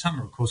problems over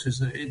summer, of course, is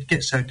that it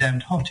gets so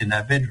damned hot in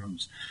our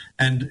bedrooms.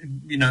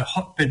 And,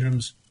 hot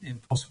bedrooms,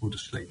 impossible to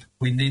sleep.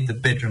 We need the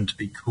bedroom to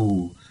be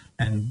cool.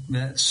 And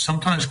that's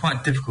sometimes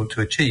quite difficult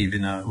to achieve,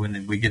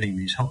 when we're getting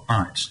these hot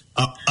nights.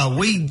 Are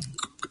we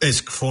as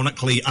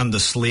chronically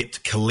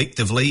underslept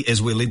collectively as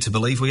we're led to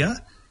believe we are?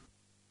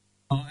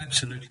 Oh,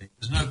 absolutely.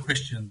 There's no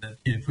question that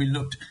if we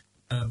looked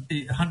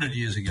 100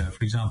 years ago,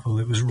 for example,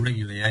 it was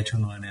regularly 8 or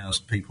 9 hours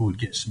people would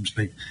get some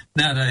sleep.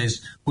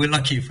 Nowadays, we're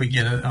lucky if we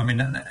get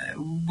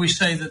we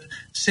say that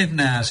 7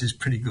 hours is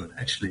pretty good,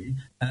 actually.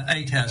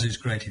 8 hours is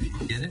great if you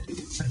can get it,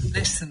 but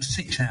less than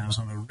 6 hours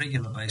on a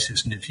regular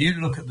basis. And if you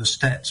look at the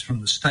stats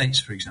from the States,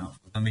 for example,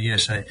 from the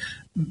USA,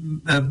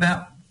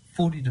 about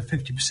 40 to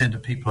 50%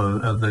 of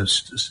people, of the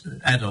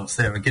adults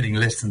there, are getting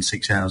less than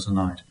 6 hours a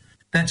night.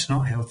 That's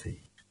not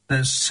healthy.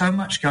 There's so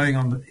much going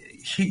on.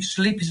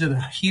 Sleep is a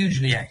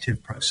hugely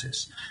active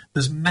process.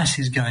 There's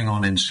masses going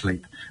on in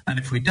sleep. And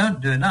if we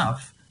don't get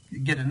enough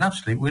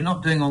sleep, we're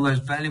not doing all those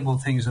valuable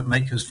things that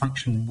make us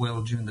function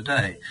well during the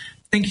day.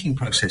 Thinking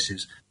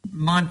processes,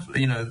 mindful,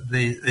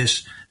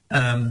 this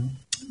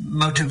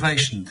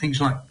motivation, things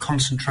like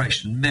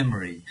concentration,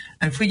 memory.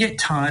 And if we get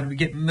tired, we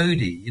get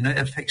moody. It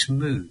affects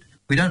mood.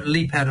 We don't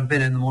leap out of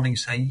bed in the morning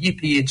saying,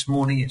 yippee, it's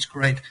morning, it's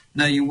great.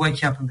 No, you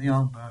wake up and think,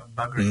 oh,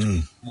 bugger,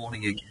 it's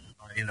morning again.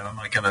 Am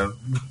I going to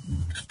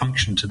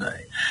function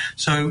today?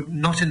 So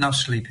not enough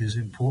sleep is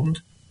important.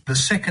 The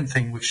second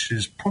thing, which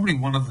is probably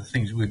one of the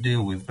things we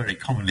deal with very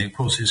commonly, of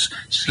course, is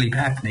sleep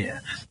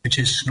apnea, which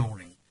is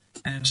snoring.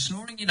 And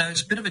snoring,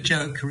 it's a bit of a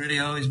joke, really.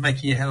 Oh, he's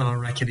making a hell of a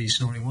rackety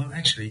snoring. Well,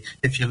 actually,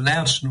 if you're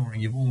loud snoring,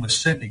 you've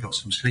almost certainly got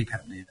some sleep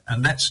apnea.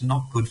 And that's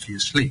not good for your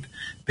sleep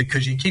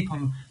because you keep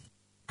on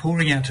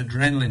pouring out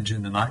adrenaline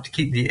during the night to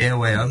keep the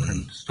airway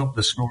open, stop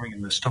the snoring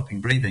and the stopping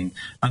breathing.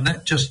 And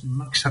that just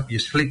mucks up your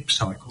sleep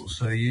cycle.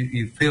 So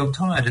you feel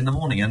tired in the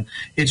morning. And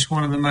it's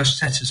one of the most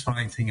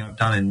satisfying things I've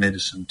done in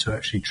medicine to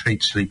actually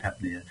treat sleep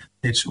apnea.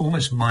 It's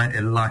almost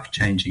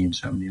life-changing in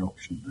so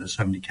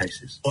many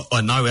cases. I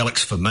know,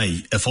 Alex, for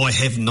me, if I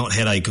have not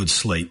had a good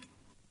sleep,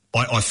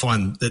 I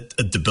find it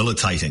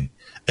debilitating.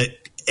 It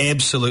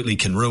absolutely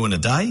can ruin a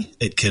day.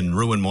 It can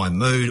ruin my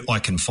mood. I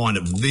can find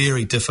it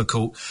very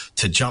difficult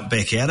to jump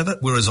back out of it.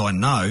 Whereas I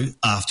know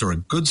after a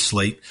good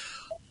sleep,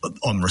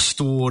 I'm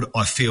restored.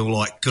 I feel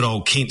like good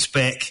old Kent's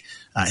back.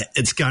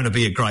 It's going to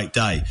be a great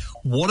day.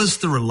 What is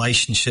the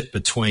relationship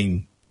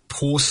between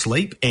poor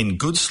sleep and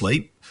good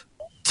sleep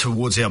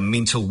towards our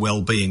mental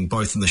well-being,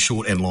 both in the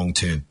short and long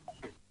term?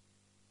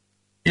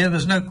 Yeah,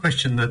 there's no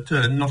question that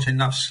not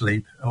enough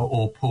sleep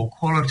or poor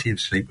quality of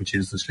sleep, which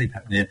is the sleep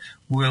apnea,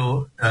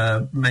 will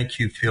make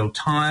you feel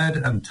tired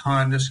and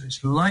tiredness.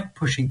 It's like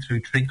pushing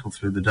through treacle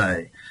through the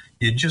day.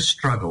 You just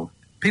struggle.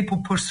 People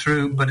push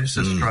through, but it's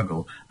a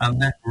struggle,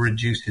 and that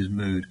reduces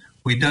mood.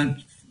 We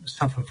don't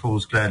suffer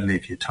fools gladly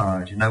if you're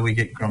tired. We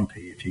get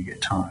grumpy if you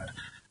get tired.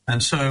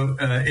 And so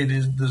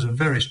there's a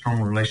very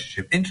strong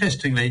relationship.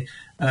 Interestingly,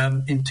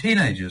 in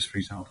teenagers, for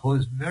example,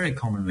 it's very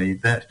commonly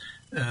that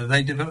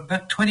they develop,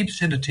 about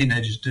 20% of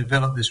teenagers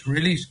develop this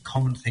really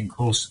common thing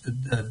called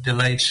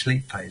delayed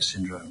sleep phase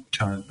syndrome,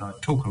 which I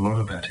talk a lot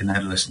about in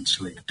adolescent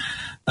sleep,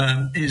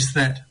 is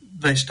that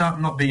they start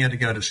not being able to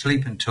go to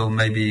sleep until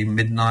maybe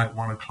midnight,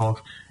 1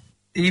 o'clock.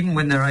 Even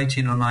when they're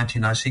 18 or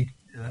 19, I see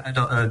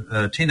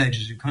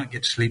teenagers who can't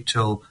get to sleep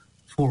till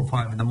 4 or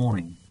 5 in the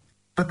morning,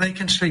 but they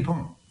can sleep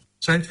on.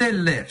 So if they're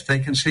left, they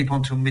can sleep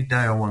on till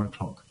midday or 1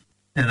 o'clock,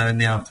 in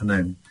the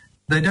afternoon.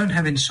 They don't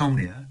have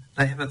insomnia.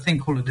 They have a thing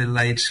called a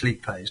delayed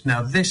sleep phase.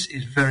 Now, this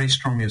is very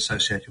strongly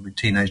associated with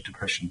teenage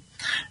depression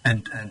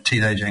and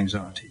teenage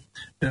anxiety.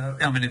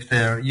 If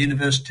they're at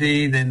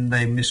university, then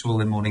they miss all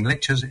their morning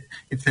lectures.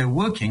 If they're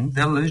working,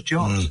 they'll lose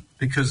jobs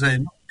because they're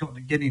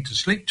not getting to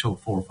sleep till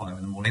 4 or 5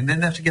 in the morning. Then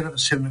they have to get up at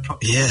 7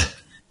 o'clock. Yeah.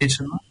 It's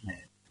a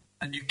nightmare.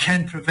 And you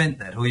can prevent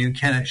that, or you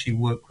can actually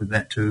work with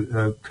that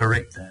to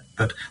correct that.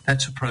 But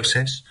that's a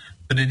process.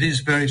 But it is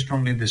very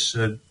strongly, this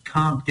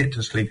can't get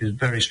to sleep is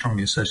very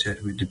strongly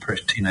associated with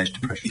teenage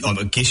depression.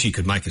 I guess you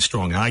could make a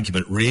strong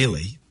argument,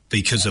 really,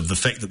 because of the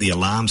fact that the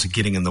alarms are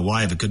getting in the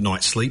way of a good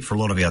night's sleep for a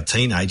lot of our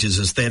teenagers,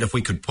 is that if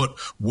we could put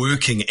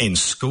working and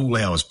school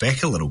hours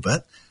back a little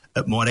bit,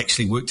 it might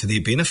actually work to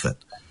their benefit.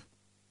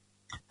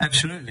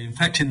 Absolutely. In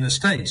fact, in the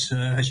States,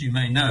 as you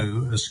may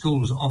know,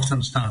 schools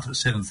often start at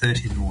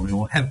 7:30 in the morning,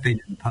 or have been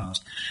in the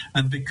past.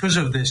 And because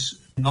of this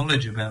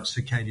knowledge about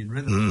circadian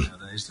rhythm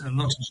nowadays,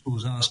 lots of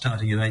schools are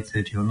starting at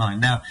 8:30 or 9.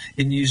 Now,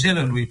 in New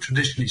Zealand, we've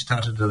traditionally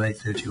started at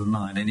 8:30 or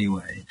 9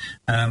 anyway,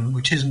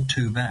 which isn't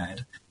too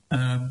bad.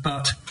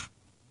 But,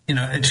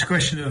 it's a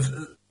question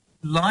of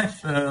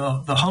life.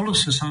 The whole of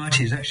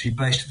society is actually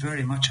based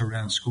very much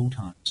around school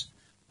times.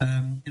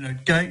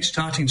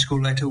 Starting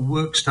school later,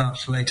 work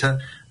starts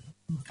later.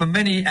 For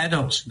many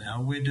adults now,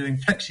 we're doing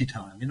flexi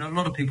time. A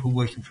lot of people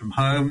working from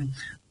home.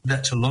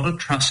 That's a lot of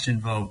trust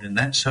involved in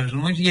that. So as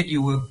long as you get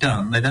your work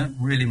done, they don't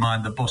really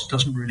mind. The boss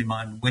doesn't really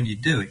mind when you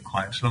do it,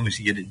 quite as long as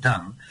you get it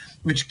done,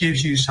 which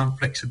gives you some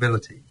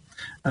flexibility.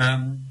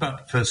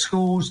 But for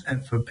schools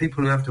and for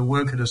people who have to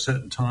work at a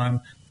certain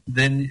time,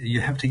 then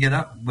you have to get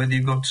up, whether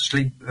you've got to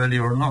sleep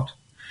earlier or not.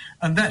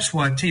 And that's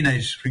why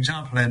teenagers, for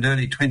example, and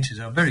early 20s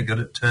are very good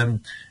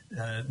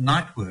at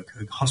night work,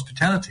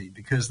 hospitality,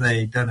 because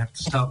they don't have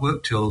to start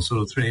work till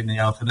sort of 3 in the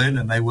afternoon,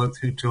 and they work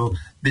through till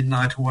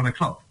midnight or 1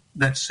 o'clock.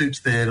 That suits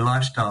their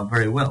lifestyle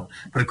very well.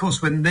 But of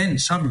course, when then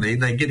suddenly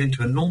they get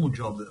into a normal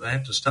job that they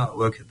have to start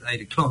work at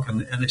 8 o'clock,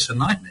 and it's a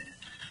nightmare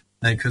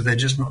because they're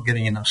just not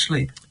getting enough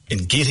sleep.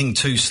 And getting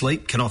to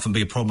sleep can often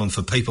be a problem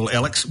for people.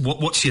 Alex,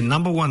 what's your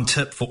number one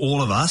tip for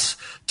all of us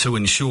to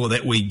ensure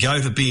that we go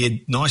to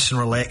bed nice and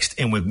relaxed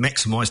and we've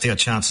maximised our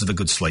chances of a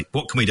good sleep?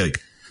 What can we do?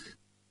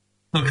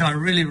 Look, I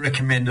really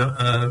recommend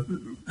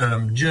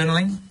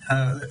journaling.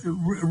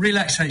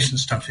 Relaxation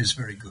stuff is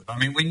very good. I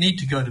mean, we need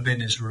to go to bed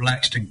in as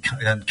relaxed and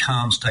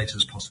calm state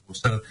as possible.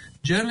 So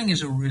journaling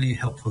is a really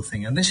helpful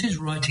thing. And this is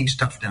writing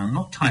stuff down,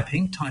 not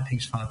typing.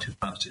 Typing's far too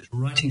fast. It's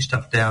writing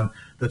stuff down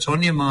that's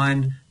on your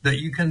mind that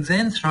you can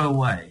then throw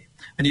away.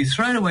 And you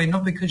throw it away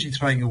not because you're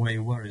throwing away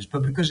your worries,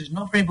 but because it's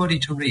not for anybody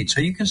to read. So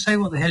you can say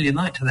what the hell you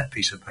like to that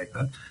piece of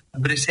paper,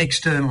 but it's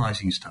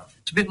externalizing stuff.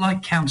 It's a bit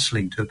like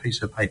counseling to a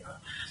piece of paper.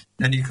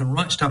 And you can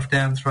write stuff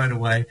down, throw it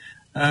away.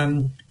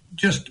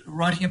 Just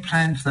writing a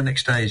plan for the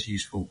next day is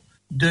useful.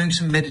 Doing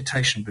some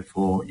meditation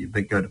before you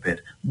go to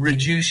bed.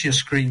 Reduce your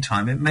screen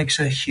time. It makes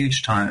a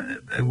huge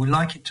time. We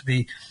like it to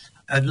be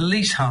at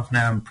least half an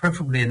hour, and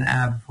preferably an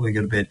hour before you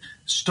go to bed.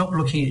 Stop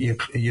looking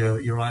at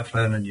your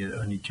iPhone and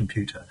your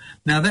computer.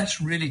 Now,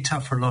 that's really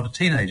tough for a lot of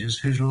teenagers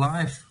whose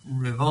life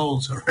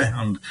revolves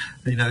around,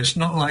 it's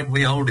not like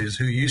we oldies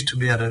who used to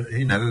be able to,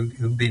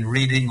 who've been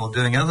reading or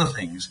doing other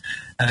things.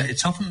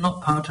 It's often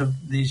not part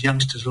of these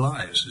youngsters'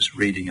 lives, is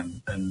reading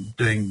and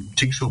doing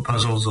jigsaw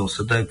puzzles or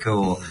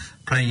Sudoku or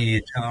playing a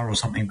guitar or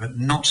something, but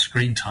not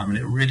screen time. And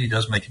it really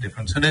does make a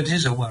difference. And it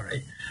is a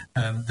worry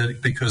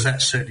because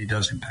that certainly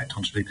does impact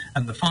on sleep.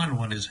 And the final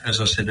one is,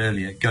 as I said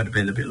earlier, go to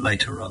bed a bit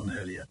later rather than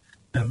earlier.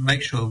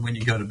 Make sure when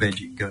you go to bed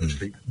you can go to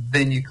sleep.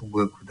 Then you can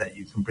work with that.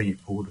 You can bring it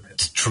forward a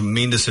bit.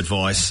 Tremendous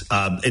advice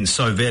and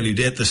so valued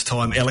at this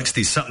time. Alex,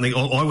 there's something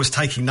I was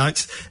taking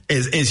notes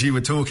as you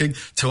were talking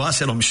to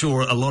us, and I'm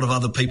sure a lot of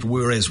other people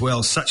were as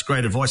well. Such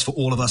great advice for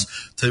all of us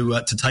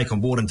to take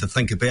on board and to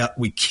think about.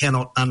 We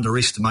cannot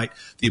underestimate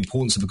the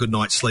importance of a good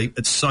night's sleep.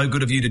 It's so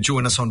good of you to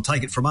join us on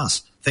Take It From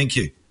Us. Thank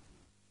you.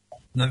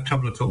 No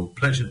trouble at all.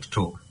 Pleasure to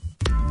talk.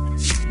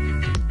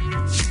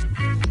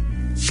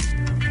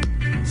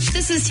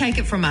 This is Take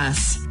It From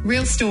Us.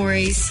 Real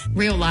stories,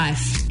 real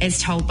life,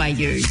 as told by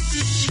you.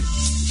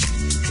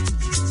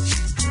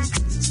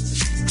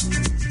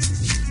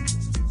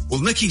 Well,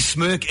 Nikki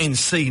Smirk and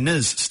C.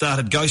 Niz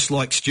started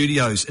Ghostlike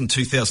Studios in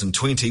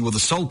 2020 with the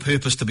sole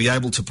purpose to be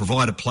able to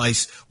provide a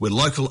place where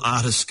local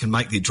artists can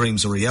make their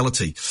dreams a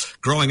reality.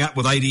 Growing up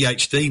with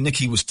ADHD,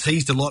 Nikki was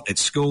teased a lot at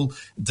school,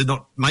 did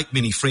not make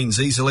many friends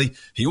easily.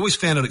 He always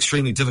found it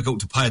extremely difficult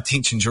to pay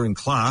attention during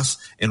class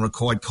and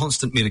required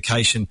constant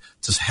medication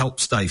to help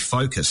stay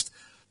focused.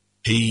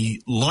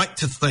 He liked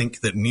to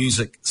think that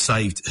music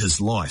saved his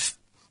life.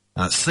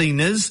 C.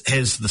 Niz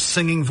has the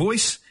singing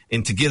voice,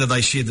 and together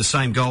they shared the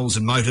same goals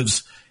and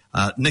motives.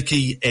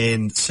 Nikki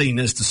and C.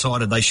 Niz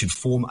decided they should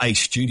form a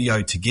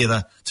studio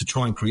together to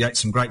try and create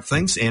some great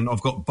things. And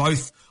I've got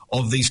both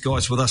of these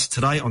guys with us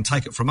today on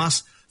Take It From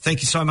Us. Thank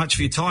you so much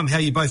for your time. How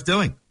are you both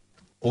doing?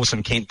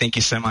 Awesome, Kent. Thank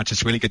you so much.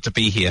 It's really good to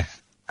be here.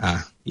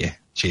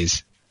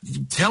 Cheers.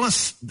 Tell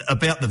us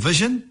about the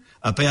vision,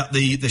 about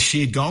the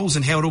shared goals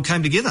and how it all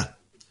came together.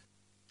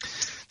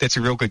 That's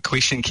a real good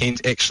question,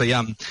 Kent. Actually,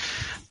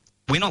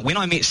 when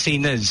I met C.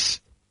 Niz,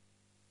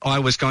 I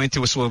was going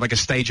through a sort of like a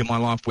stage in my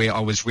life where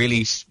I was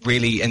really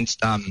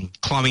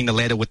climbing the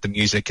ladder with the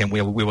music, and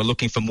we were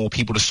looking for more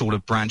people to sort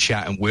of branch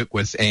out and work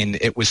with. And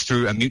it was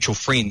through a mutual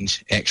friend,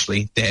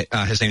 actually, that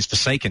his name's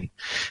Forsaken,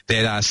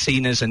 that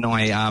C. Niz and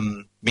I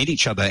met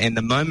each other. And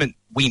the moment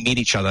we met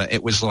each other,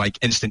 it was like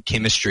instant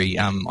chemistry.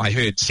 I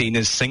heard C.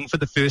 Niz sing for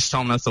the first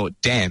time, and I thought,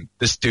 damn,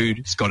 this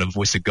dude's got a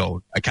voice of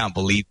gold. I can't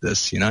believe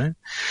this,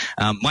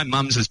 My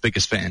mum's his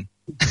biggest fan.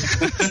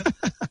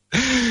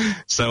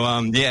 So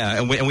and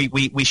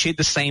we shared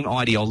the same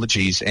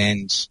ideologies,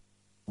 and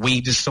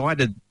we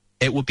decided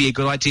it would be a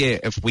good idea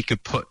if we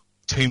could put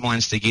two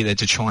minds together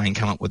to try and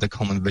come up with a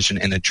common vision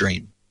and a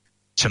dream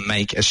to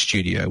make a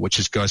studio, which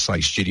is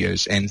Ghostlight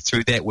Studios. And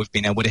through that, we've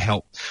been able to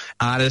help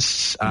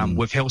artists.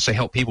 We've also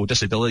helped people with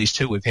disabilities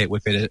too. We've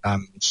had a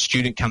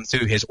student come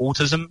through who has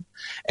autism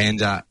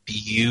and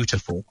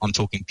beautiful, I'm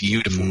talking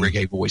beautiful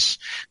reggae voice.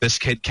 This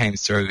kid came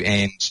through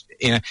and,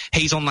 you know,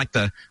 he's on like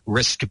the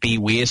risk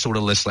beware sort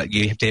of list. Like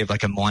you have to have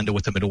like a minder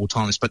with him at all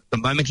times. But the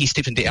moment he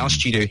stepped into our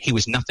studio, he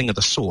was nothing of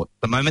the sort.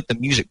 The moment the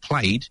music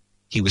played,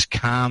 he was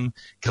calm,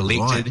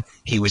 collected. Right.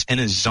 He was in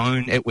his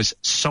zone. It was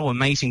so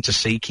amazing to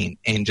see, Kent.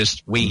 And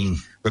just we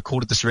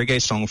recorded this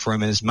reggae song for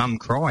him, and his mum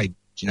cried.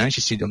 You know, she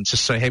said, "I'm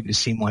just so happy to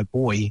see my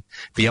boy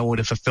be able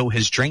to fulfill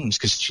his dreams,"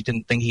 because she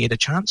didn't think he had a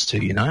chance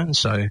to. You know, and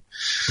so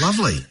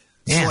lovely.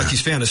 Yeah. It's like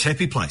he's found his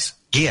happy place.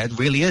 Yeah, it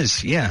really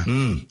is. Yeah,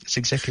 that's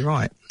exactly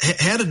right.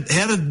 How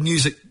did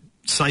music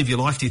save your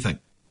life, do you think?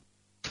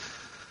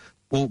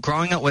 Well,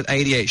 growing up with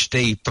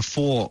ADHD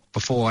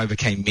before I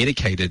became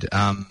medicated,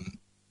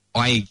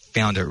 I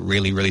found it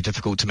really, really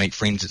difficult to make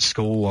friends at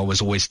school. I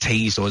was always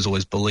teased. I was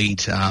always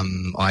bullied.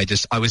 I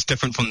was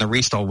different from the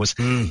rest. I was,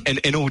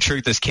 in all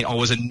truth, I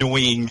was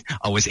annoying.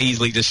 I was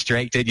easily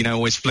distracted, you know,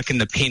 always flicking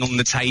the pen on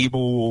the table,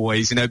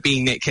 always, you know,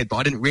 being that kid, but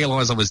I didn't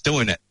realize I was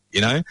doing it,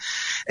 you know?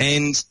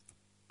 And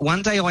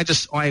one day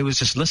I was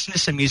just listening to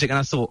some music and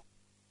I thought,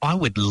 I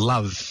would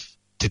love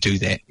to do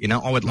that. You know,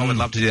 I would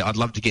love to do that. I'd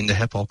love to get into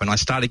hip hop. And I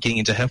started getting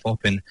into hip hop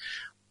and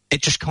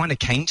it just kind of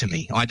came to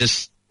me.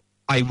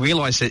 I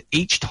realized that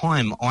each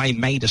time I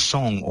made a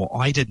song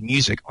or I did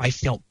music, I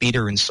felt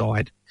better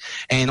inside.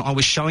 And I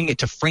was showing it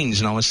to friends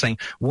and I was saying,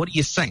 what do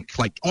you think?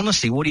 Like,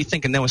 honestly, what do you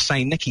think? And they were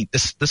saying, Nikki,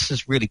 this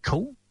is really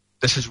cool.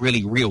 This is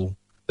really real.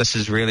 This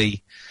is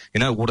really, you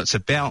know, what it's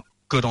about.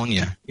 Good on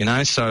you, you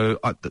know? So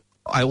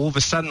I all of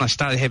a sudden I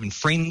started having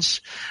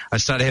friends. I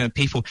started having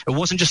people. It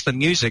wasn't just the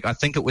music. I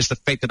think it was the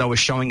fact that I was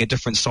showing a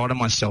different side of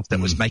myself that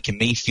was making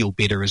me feel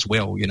better as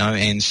well, you know.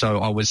 And so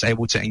I was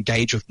able to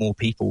engage with more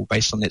people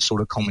based on that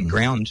sort of common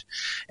ground.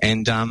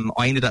 And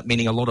I ended up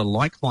meeting a lot of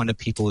like-minded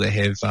people that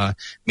have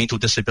mental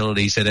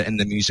disabilities that are in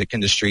the music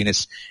industry. And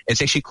it's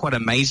actually quite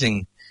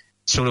amazing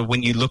sort of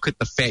when you look at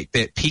the fact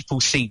that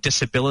people see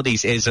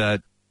disabilities as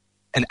an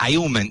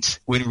ailment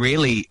when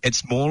really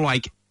it's more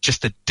like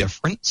just a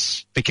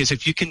difference, because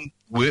if you can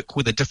work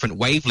with a different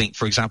wavelength,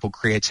 for example,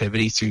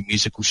 creativity through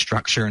musical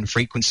structure and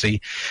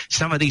frequency,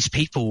 some of these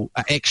people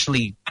are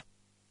actually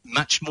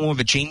much more of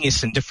a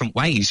genius in different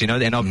ways, you know.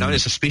 And I've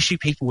noticed, especially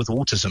people with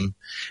autism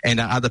and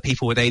other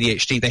people with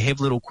ADHD, they have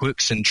little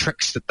quirks and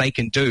tricks that they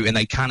can do, and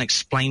they can't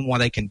explain why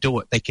they can do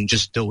it. They can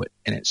just do it.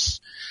 And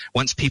it's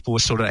once people are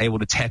sort of able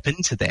to tap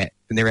into that,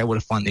 then they're able to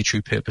find their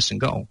true purpose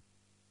and goal.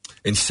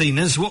 And see,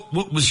 Niz,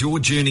 what was your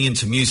journey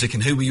into music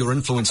and who were your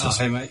influences?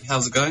 Hey, mate.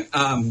 How's it going?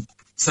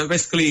 So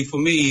basically for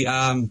me,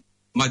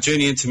 my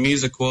journey into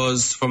music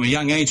was from a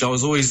young age. I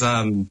was always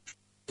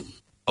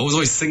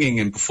singing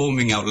and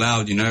performing out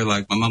loud, you know,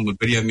 like my mum would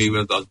video me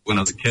when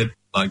I was a kid,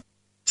 like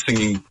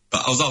singing.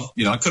 But I was off,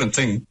 you know, I couldn't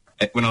sing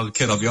when I was a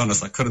kid, I'll be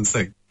honest, I couldn't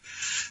sing.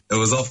 It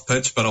was off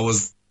pitch, but I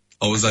was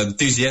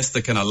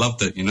enthusiastic and I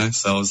loved it, you know,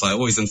 so I was like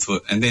always into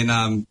it. And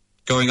then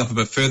going up a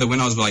bit further,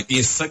 when I was like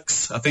year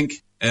 6, I think,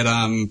 at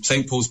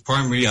St. Paul's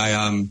Primary,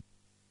 I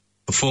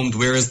performed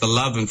Where Is the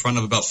Love in front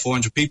of about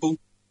 400 people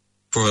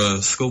for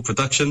a school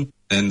production.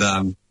 And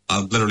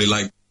I literally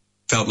like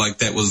felt like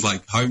that was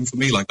like home for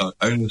me. Like I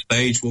owned the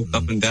stage, walked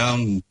up and down,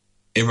 and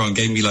everyone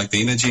gave me like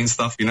the energy and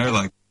stuff, you know,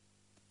 like,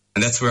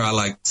 and that's where I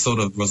like sort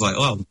of was like,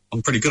 oh,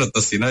 I'm pretty good at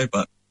this, you know,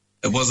 but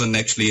it wasn't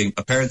actually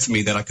apparent to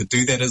me that I could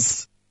do that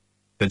as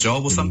the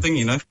job or something,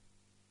 you know.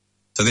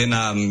 So then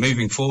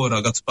moving forward,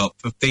 I got to about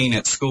 15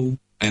 at school,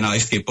 and I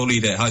used to get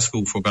bullied at high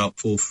school for about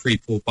 4,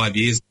 5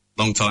 years,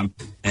 long time.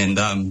 And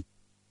then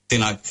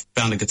I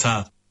found a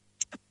guitar,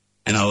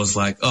 and I was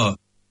like, oh,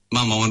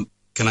 Mum,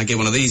 can I get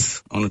one of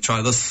these? I want to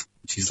try this.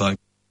 She's like,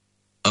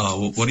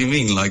 oh, what do you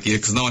mean? Like, yeah,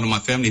 because no one in my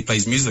family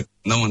plays music.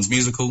 No one's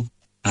musical.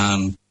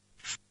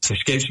 So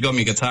she got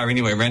me a guitar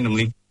anyway,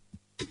 randomly,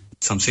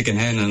 some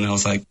secondhand, and I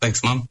was like,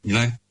 thanks, Mum, you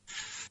know.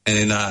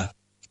 And then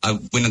I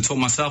went and taught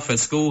myself at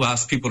school,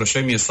 asked people to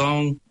show me a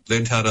song,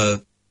 learned how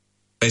to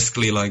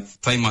basically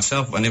like play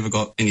myself. I never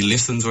got any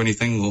lessons or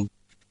anything or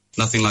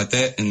nothing like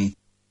that. And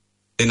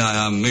then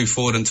I moved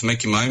forward into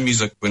making my own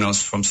music when I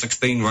was from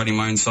 16, writing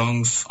my own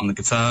songs on the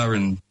guitar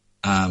and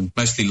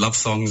mostly love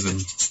songs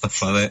and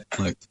stuff like that,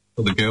 like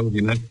for the girls,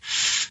 you know,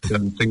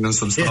 sing them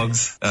some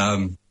songs.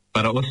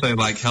 But it also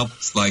like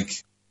helped like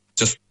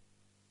just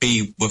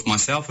be with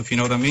myself, if you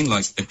know what I mean.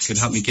 Like it could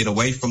help me get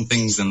away from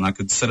things, and I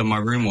could sit in my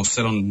room or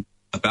sit on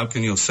a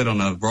balcony or sit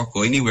on a rock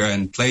or anywhere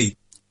and play.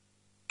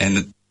 And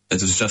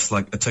it was just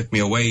like, it took me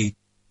away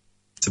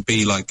to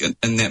be like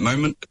in that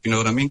moment, if you know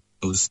what I mean.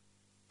 It was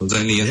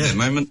only in that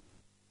moment.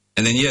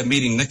 And then,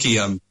 meeting Nikki,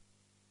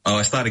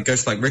 I started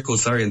Ghostlight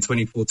Records, in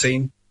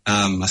 2014.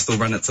 I still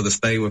run it to this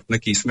day with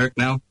Nikki Smirk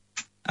now.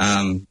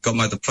 Got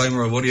my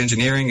diploma of audio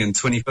engineering in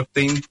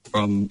 2015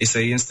 from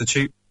SAE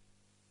Institute.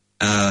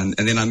 And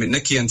then I met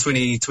Nikki in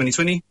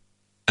 2020.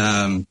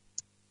 And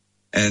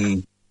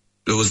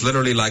it was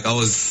literally like I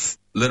was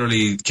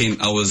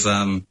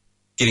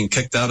getting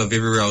kicked out of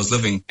everywhere I was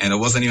living, and it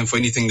wasn't even for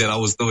anything that I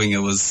was doing.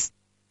 It was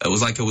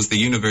like it was the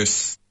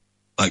universe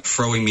like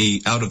throwing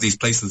me out of these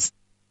places.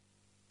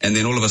 And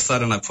then all of a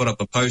sudden I put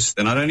up a post,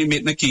 and I'd only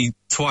met Nicky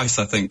twice,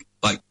 I think,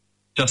 like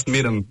just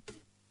met him,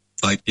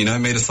 like, you know,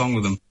 made a song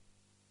with him.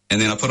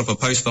 And then I put up a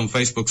post on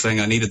Facebook saying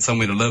I needed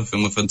somewhere to live,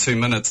 and within 2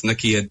 minutes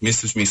Nicky had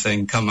messaged me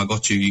saying, come, I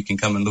got you, you can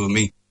come and live with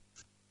me.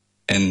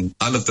 And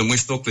I lived in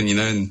West Auckland, you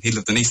know, and he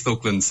lived in East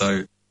Auckland,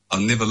 so I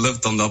never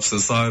lived on the opposite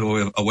side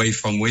or away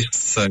from West,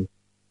 so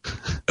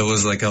it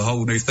was like a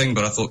whole new thing.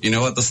 But I thought, you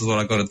know what, this is what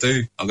I got to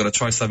do. I've got to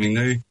try something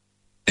new.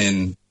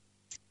 And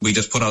we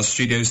just put our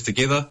studios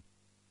together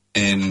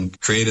and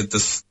created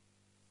this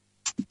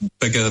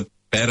bigger,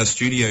 badder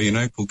studio, you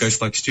know, called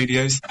Ghost Like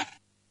Studios.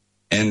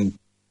 And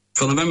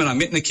from the moment I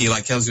met Nicky,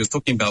 like Halsey was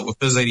talking about with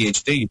his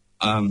ADHD,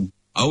 I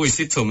always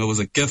said to him it was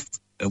a gift.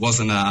 It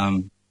wasn't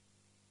a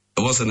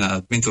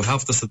mental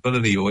health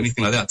disability or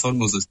anything like that. I told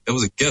him it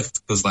was a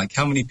gift, because like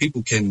how many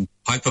people can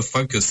hyper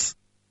focus,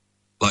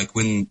 like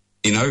when,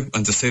 you know,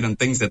 into certain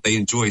things that they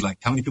enjoy, like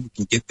how many people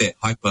can get that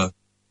hyper,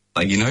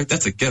 like, you know,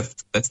 that's a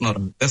gift. That's not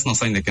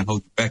something that can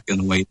hold you back in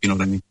a way, you know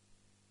what I mean?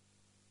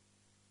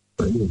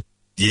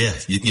 Yeah,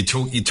 you're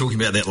talking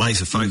about that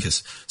laser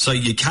focus. So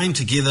you came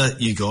together,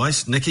 you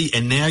guys, Nicky,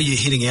 and now you're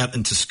heading out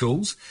into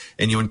schools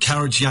and you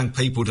encourage young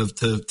people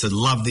to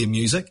love their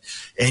music,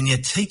 and you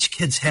teach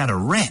kids how to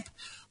rap.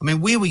 I mean,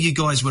 where were you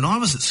guys when I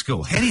was at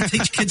school? How do you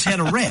teach kids how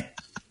to rap?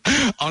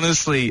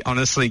 Honestly,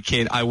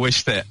 Ken, I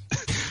wish that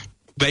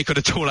they could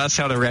have taught us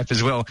how to rap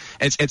as well.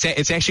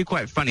 It's actually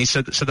quite funny.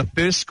 So the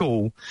first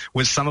school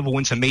was Somerville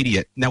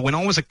Intermediate. Now, when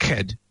I was a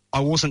kid,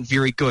 I wasn't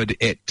very good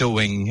at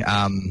doing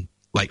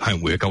like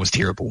homework. I was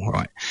terrible,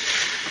 right?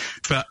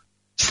 But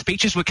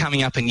speeches were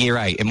coming up in year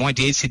 8, and my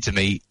dad said to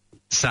me,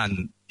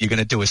 son, you're going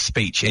to do a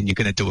speech and you're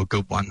going to do a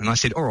good one. And I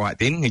said, all right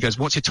then. He goes,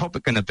 what's your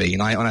topic going to be?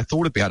 And I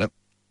thought about it.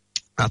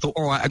 I thought,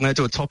 all right, I'm going to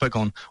do a topic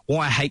on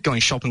why I hate going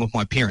shopping with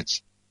my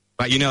parents.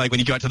 But, you know, like when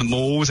you go out to the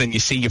malls and you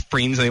see your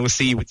friends and they will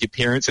see you with your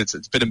parents, it's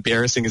a bit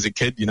embarrassing as a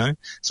kid, you know.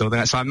 So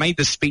I made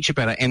this speech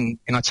about it, and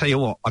I tell you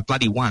what, I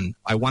bloody won.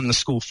 I won the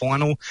school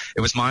final.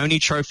 It was my only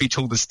trophy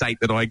till this date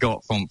that I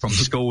got from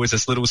school, was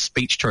this little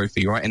speech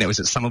trophy, right? And it was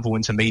at Somerville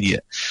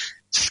Intermediate.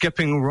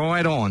 Skipping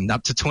right on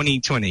up to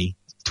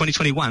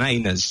 2021,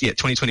 Niz? Yeah,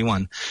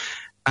 2021.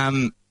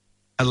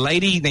 A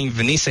lady named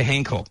Vanessa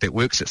Hancock that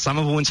works at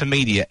Somerville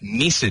Intermediate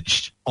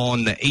messaged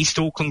on the East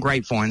Auckland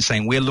Grapevine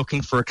saying, we're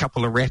looking for a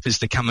couple of rappers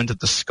to come into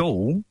the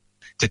school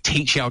to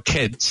teach our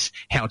kids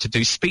how to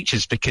do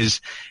speeches,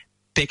 because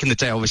back in the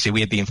day, obviously, we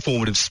had the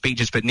informative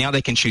speeches, but now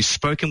they can choose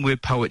spoken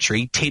word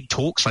poetry, TED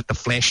Talks, like the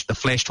flash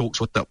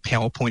talks with the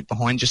PowerPoint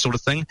behind you sort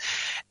of thing,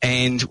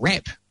 and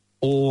rap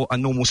or a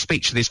normal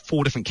speech. So there's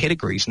 4 different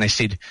categories, and they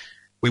said,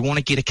 we want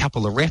to get a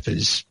couple of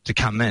rappers to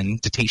come in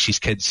to teach these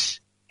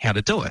kids how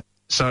to do it.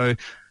 So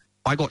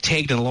I got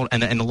tagged in a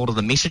lot of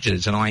the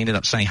messages, and I ended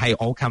up saying, hey,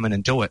 I'll come in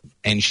and do it.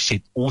 And she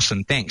said,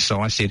 awesome, thanks. So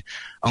I said,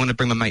 I'm going to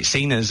bring my mate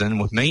Cena's in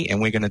with me, and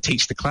we're going to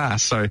teach the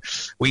class. So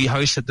we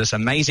hosted this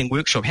amazing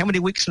workshop. How many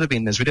weeks would it have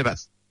been? We did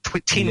about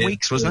 10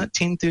 weeks, wasn't it?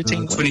 10,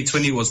 13 weeks?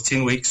 2020 was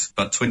 10 weeks,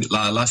 but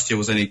last year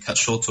was only cut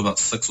short to about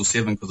 6 or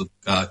 7 because of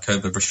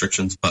COVID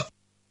restrictions. But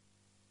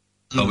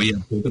we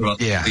did about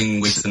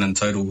 10 weeks in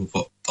total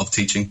of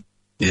teaching.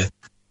 Yeah.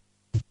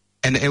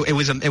 And it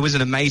was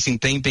an amazing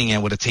thing being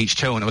able to teach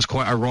too, and it was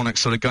quite ironic,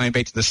 sort of going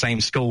back to the same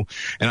school.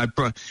 And I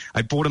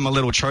brought him a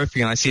little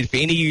trophy, and I said, for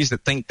any of you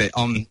that think that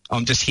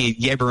I'm just here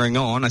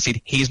yabbering on, I said,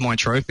 here's my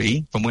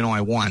trophy from when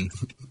I won.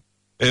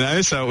 You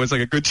know, so it was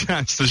like a good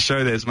chance to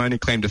show that it's my only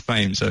claim to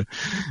fame. So,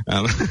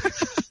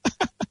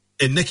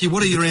 And Nicky,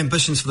 what are your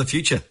ambitions for the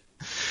future?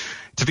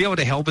 To be able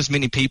to help as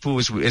many people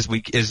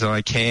as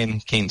I can,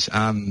 Kent.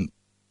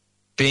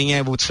 Being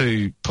able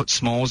to put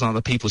smiles on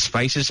other people's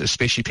faces,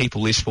 especially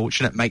people less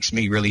fortunate, makes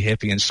me really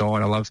happy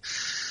inside. I love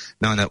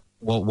knowing that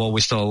while we're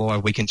still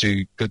alive, we can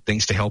do good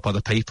things to help other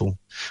people.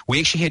 We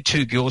actually had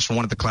 2 girls from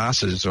one of the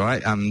classes,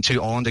 right?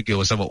 2 Islander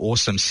girls. They were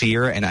awesome,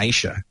 Sierra and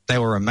Aisha. They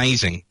were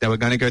amazing. They were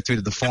going to go through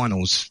to the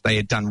finals. They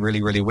had done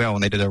really, really well,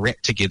 and they did a rap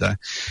together.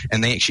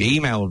 And they actually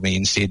emailed me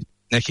and said,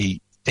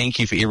 Nicky, thank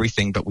you for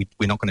everything, but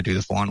we're not going to do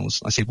the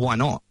finals. I said, why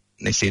not?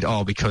 And they said,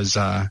 because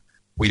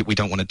we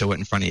don't want to do it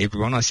in front of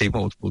everyone. I said,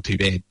 well, too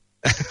bad.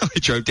 I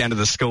drove down to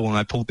the school and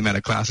I pulled them out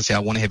of class. I said, I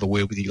want to have a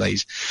word with you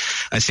ladies.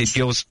 I said,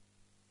 girls,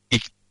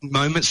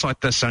 moments like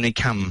this only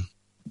come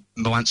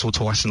once or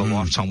twice in a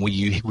lifetime, where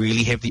you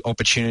really have the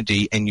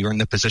opportunity and you're in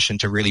the position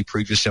to really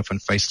prove yourself and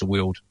face the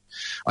world.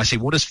 I said,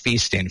 what does fear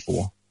stand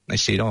for? They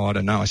said, I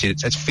don't know. I said,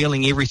 it's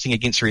feeling everything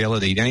against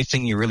reality. The only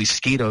thing you're really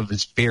scared of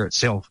is fear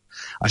itself.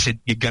 I said,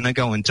 you're going to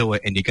go and do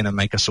it, and you're going to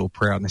make us all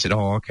proud. And they said,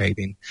 okay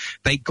then.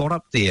 They got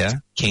up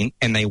there, Kent,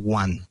 and they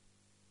won.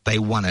 They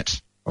won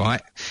it,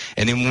 right?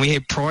 And then when we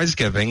had prize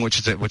giving, which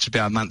is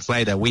about a month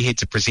later, we had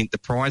to present the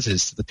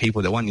prizes to the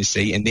people that won, you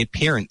see, and their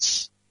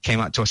parents came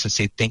up to us and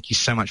said, thank you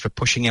so much for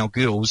pushing our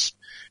girls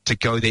to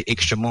go their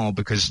extra mile,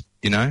 because,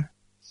 you know,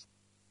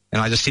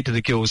 And I just said to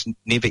the girls,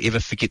 never ever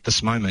forget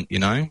this moment, you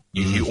know.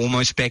 You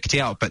almost backed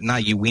out, but no,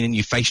 you went and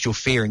you faced your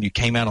fear and you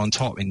came out on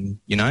top, and,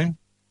 you know,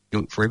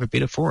 you're forever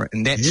better for it.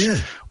 And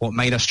that's what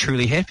made us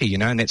truly happy, you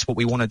know, and that's what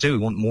we want to do. We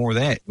want more of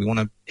that. We want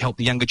to help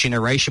the younger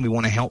generation. We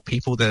want to help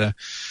people that are,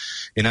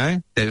 you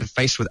know, that are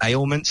faced with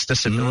ailments,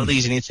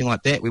 disabilities, and anything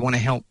like that. We want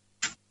to help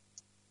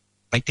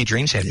make their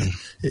dreams happen.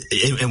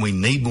 Yeah. And we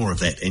need more of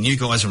that. And you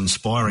guys are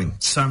inspiring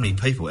so many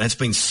people. And it's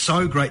been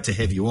so great to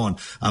have you on.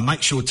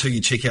 Make sure, too, you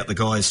check out the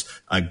guys,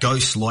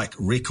 Ghost Like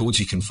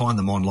Records. You can find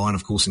them online,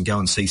 of course, and go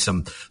and see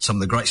some of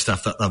the great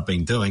stuff that they've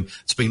been doing.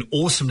 It's been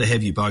awesome to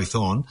have you both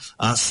on.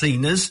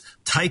 Niz,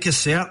 take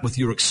us out with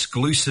your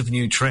exclusive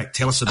new track.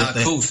 Tell us about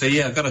that. Cool. So,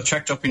 yeah, I've got a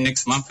track dropping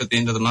next month at the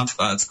end of the month.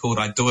 It's called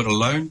I Do It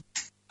Alone.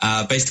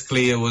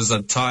 Basically, it was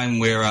a time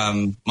where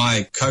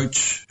my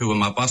coach, who was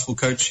my basketball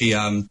coach,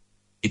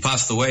 he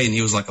passed away, and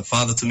he was like a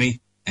father to me.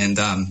 And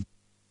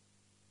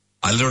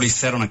I literally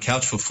sat on a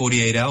couch for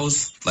 48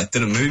 hours, like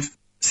didn't move,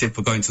 except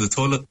for going to the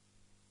toilet.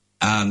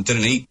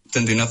 Didn't eat,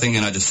 didn't do nothing,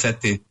 and I just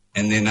sat there.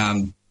 And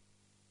then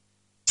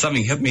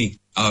something hit me.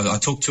 I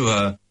talked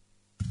to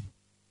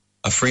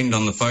a friend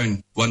on the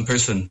phone, one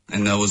person,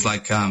 and I was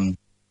like,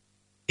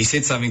 he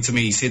said something to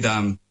me. He said,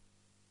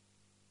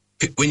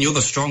 when you're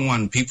the strong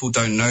one, people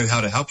don't know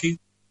how to help you,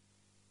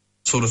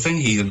 sort of thing.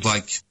 He was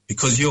like,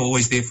 because you're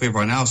always there for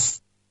everyone else,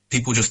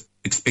 people just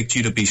expect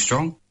you to be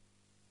strong,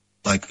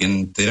 like,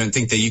 and they don't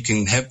think that you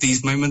can have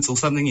these moments or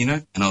something, you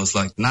know. And I was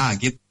like, nah,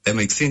 that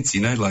makes sense,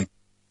 you know. Like,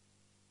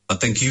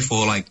 but thank you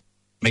for like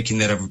making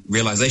that a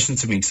realization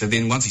to me. So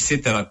then once he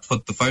said that, I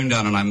put the phone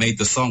down and I made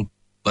the song.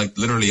 Like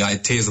literally, I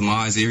had tears in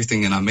my eyes,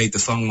 everything, and I made the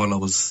song while I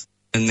was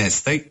in that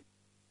state.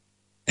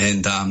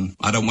 And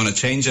I don't want to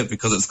change it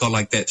because it's got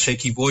like that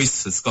shaky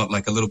voice. It's got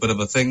like a little bit of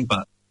a thing,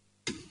 but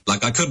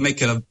like I could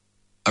make it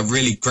a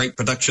really great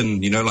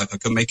production, you know, like I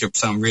could make it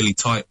sound really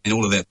tight and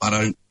all of that, but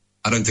I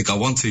don't think I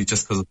want to,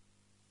 just because of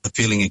the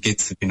feeling it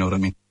gets, if you know what I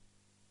mean.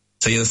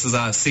 So yeah, this is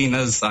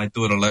Niz, I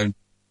Do It Alone.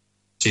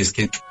 Cheers,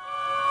 Kent.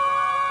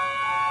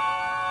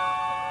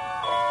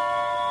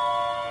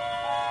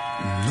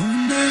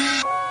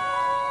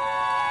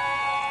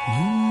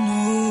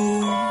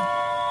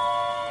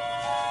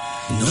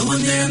 No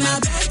one there in my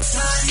bad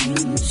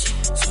times,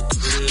 so do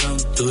it alone,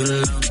 do it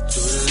alone,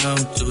 do it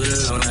alone, do it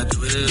alone, I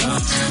do it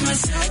alone. In my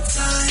sad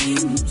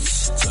times,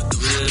 so do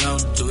it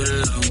alone, do it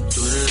alone,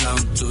 do it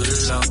alone, do it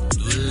alone,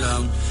 do it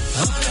alone.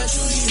 All I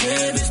truly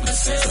have is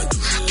myself, so do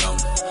it alone.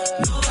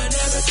 No one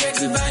ever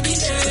checks if I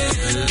need help,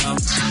 do it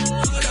alone.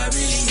 All I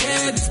really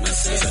have is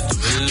myself, so do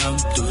it alone,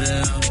 do it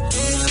alone,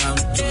 do it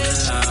alone, do it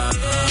alone.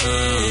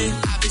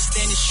 I've been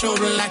standing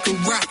shoulder like a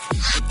rock.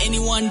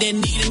 Anyone that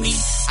needed me,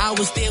 I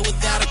was there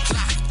without a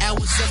clock.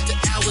 Hours after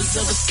hours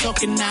of us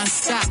talking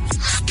non-stop.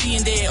 Just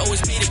being there always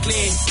made it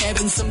clear.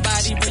 Having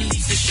somebody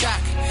release a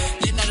shock.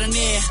 Letting out an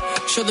air,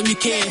 show them you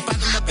care. Find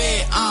them my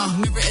bed,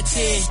 mirror a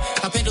tear.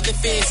 I've handled their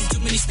fears, too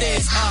many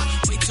stairs.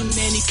 Way too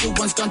many good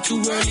ones gone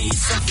too early,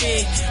 it's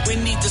unfair. We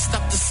need to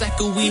stop the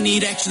cycle, we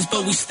need actions,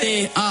 but we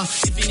stare.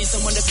 If you need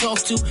someone to talk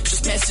to,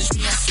 just message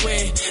me, I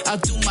swear. I'll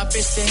do my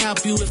best to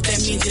help you if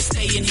that means you're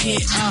staying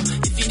here.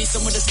 If you need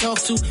someone to talk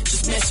to,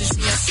 just message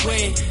me, I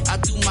swear. I'll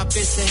do my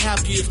best to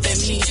help you if that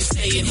means you're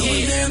staying here. No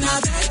one there in my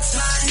bad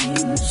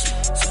times,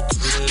 so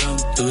do it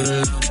alone, do it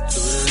alone,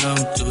 do it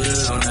alone, do it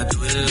alone, I do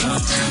it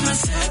alone. In my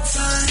sad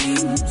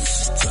times,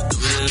 so do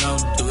it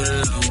alone, do it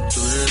alone,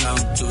 do it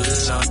alone, do it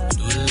alone,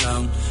 do it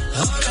alone.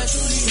 All I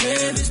truly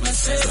have is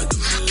myself, so do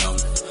it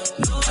alone.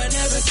 No one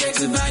ever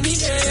checks if I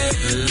need help,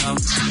 do it alone.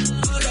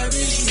 All I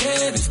really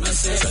have is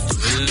myself, so do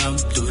it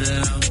alone, do it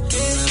alone, do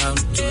it alone,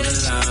 do it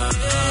alone.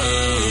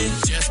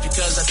 Just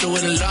because I do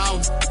it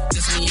alone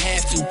doesn't mean you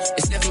have to.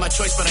 It's never my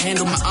choice, but I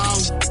handle my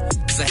own.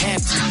 I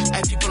have to. I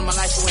have people in my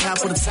life who will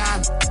help all the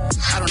time.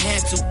 I don't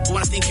have to. But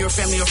when I think you're a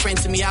family or friend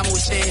to me, I'm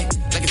always there,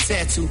 like a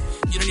tattoo.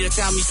 You don't need to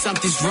tell me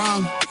something's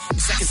wrong,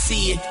 cause I can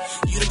see it.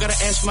 You don't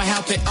gotta ask for my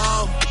help at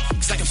all,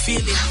 cause I can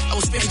feel it. I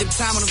will spend the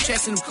time on them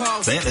chats and them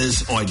calls. That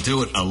is I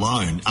Do It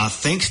Alone.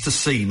 Thanks to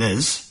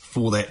Niz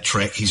for that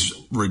track. He's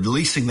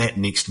releasing that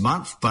next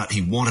month, but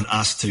he wanted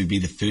us to be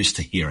the first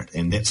to hear it.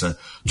 And that's a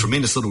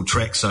tremendous little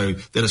track. So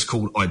that is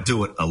called I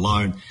Do It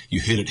Alone.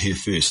 You heard it here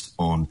first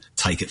on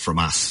Take It From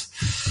Us.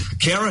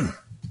 Karen,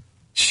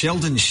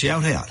 Sheldon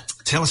shout out.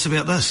 Tell us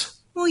about this.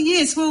 Well,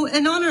 yes. Well,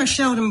 in honour of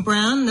Sheldon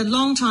Brown, the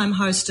long-time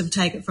host of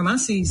Take It From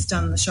Us, he's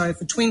done the show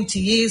for 20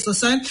 years or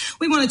so,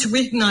 we wanted to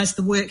recognise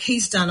the work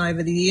he's done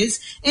over the years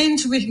and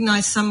to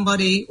recognise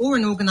somebody or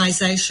an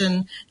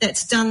organisation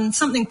that's done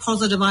something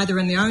positive either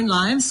in their own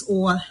lives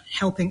or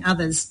helping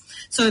others.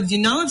 So if you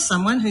know of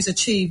someone who's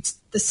achieved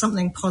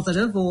something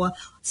positive or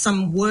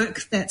some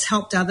work that's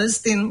helped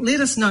others, then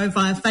let us know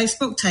via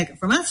Facebook, Take It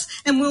From Us,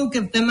 and we'll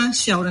give them a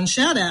Sheldon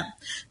shout-out.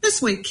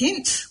 This week,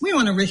 Kent, we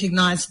want to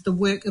recognise the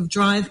work of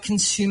Drive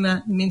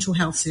Consumer Mental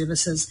Health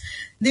Services.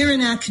 They're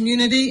in our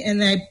community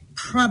and they're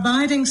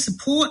providing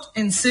support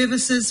and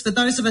services for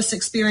those of us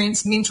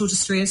experiencing mental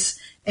distress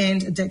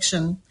and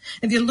addiction.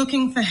 If you're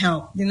looking for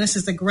help, then this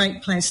is a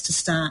great place to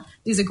start.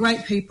 These are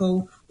great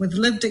people with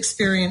lived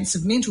experience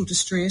of mental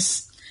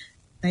distress.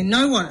 They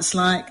know what it's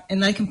like,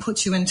 and they can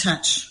put you in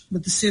touch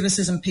with the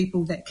services and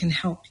people that can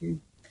help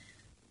you.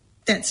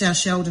 That's our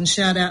Sheldon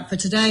shout-out for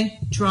today,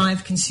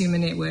 Drive Consumer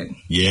Network.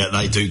 Yeah,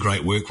 they do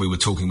great work. We were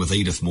talking with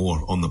Edith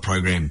Moore on the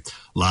program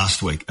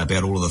last week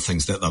about all of the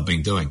things that they've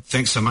been doing.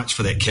 Thanks so much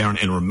for that, Karen.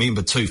 And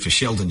remember, too, for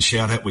Sheldon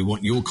shout-out, we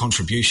want your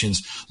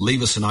contributions.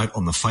 Leave us a note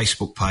on the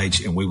Facebook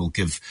page, and we will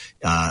give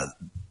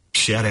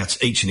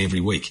shout-outs each and every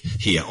week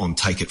here on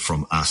Take It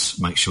From Us.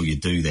 Make sure you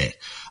do that.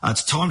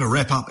 It's time to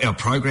wrap up our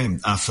program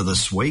for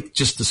this week.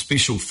 Just a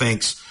special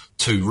thanks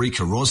to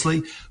Rika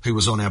Rosley, who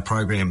was on our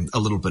program a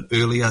little bit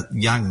earlier,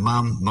 young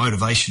mum,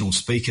 motivational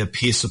speaker,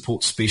 peer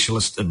support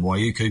specialist in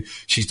Waiuku.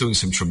 She's doing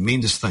some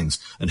tremendous things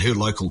in her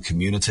local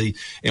community,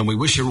 and we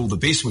wish her all the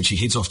best when she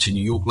heads off to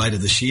New York later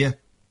this year.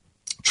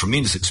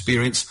 Tremendous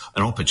experience,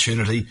 an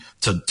opportunity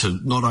to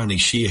not only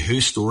share her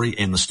story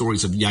and the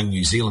stories of young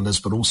New Zealanders,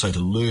 but also to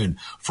learn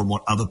from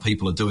what other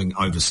people are doing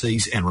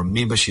overseas. And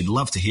remember, she'd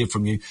love to hear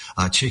from you.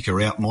 Check her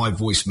out,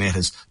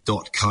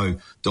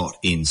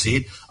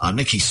 myvoicematters.co.nz.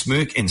 Nikki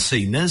Smirk and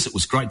C. Niz, it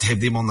was great to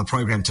have them on the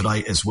program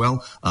today as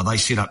well. They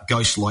set up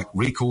Ghost-like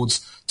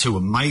Records, two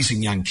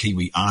amazing young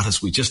Kiwi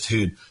artists. We just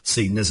heard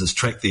C. Niz's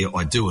track there,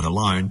 I Do It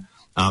Alone.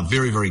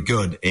 Very, very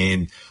good.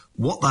 And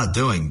what they're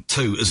doing,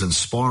 too, is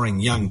inspiring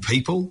young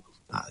people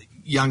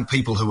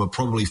who are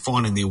probably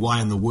finding their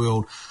way in the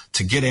world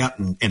to get out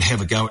and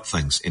have a go at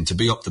things and to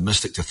be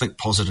optimistic, to think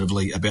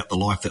positively about the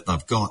life that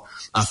they've got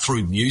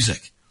through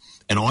music.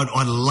 And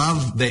I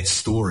love that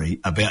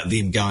story about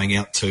them going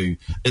out to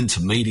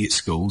intermediate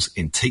schools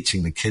and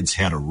teaching the kids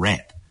how to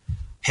rap.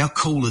 How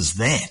cool is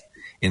that?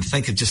 And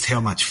think of just how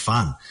much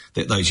fun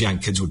that those young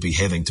kids would be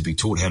having to be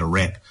taught how to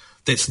rap.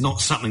 That's not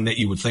something that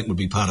you would think would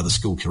be part of the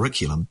school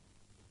curriculum.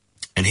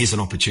 And here's an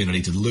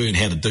opportunity to learn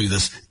how to do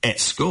this at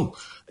school.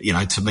 You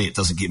know, to me, it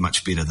doesn't get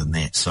much better than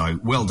that. So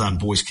well done,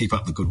 boys. Keep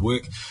up the good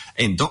work.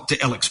 And Dr.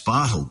 Alex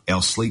Bartle,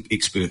 our sleep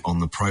expert on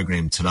the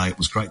program today, it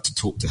was great to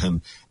talk to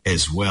him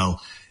as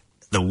well.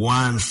 The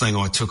one thing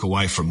I took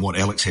away from what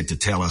Alex had to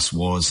tell us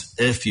was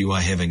if you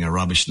are having a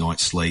rubbish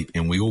night's sleep,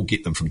 and we all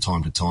get them from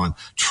time to time,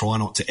 try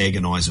not to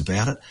agonise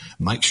about it.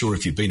 Make sure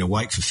if you've been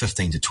awake for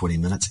 15 to 20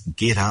 minutes,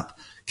 get up,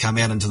 come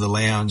out into the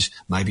lounge,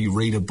 maybe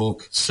read a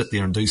book, sit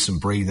there and do some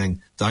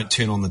breathing. Don't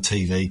turn on the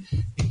TV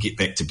and get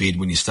back to bed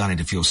when you're starting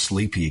to feel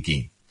sleepy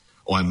again.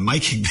 I'm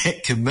making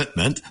that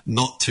commitment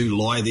not to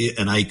lie there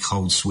in a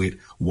cold sweat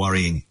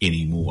worrying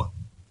anymore.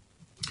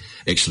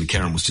 Actually,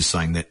 Karen was just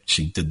saying that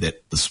she did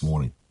that this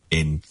morning,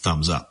 and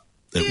thumbs up.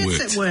 It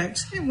worked.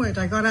 It worked.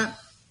 I got up,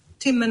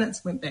 10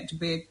 minutes, went back to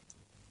bed.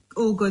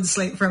 All good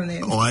sleep from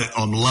there.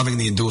 I'm loving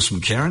the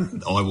endorsement,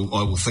 Karen. I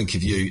will think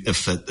of you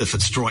if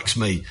it strikes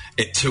me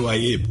at 2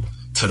 a.m.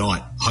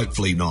 tonight.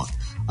 Hopefully not.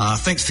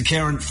 Thanks to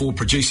Karen for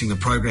producing the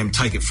program.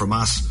 Take It From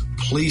Us.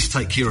 Please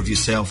take care of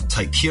yourself,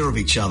 take care of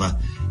each other,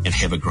 and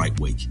have a great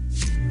week.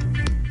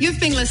 You've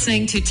been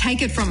listening to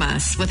Take It From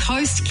Us with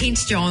host Kent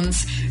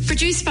Johns,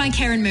 produced by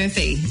Karen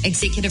Murphy,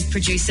 executive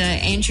producer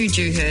Andrew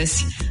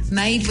Dewhurst,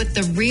 made with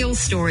the real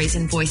stories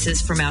and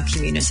voices from our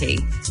community.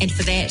 And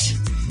for that,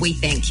 we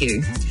thank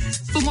you.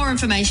 For more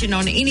information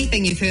on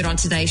anything you've heard on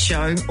today's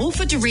show, or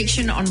for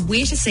direction on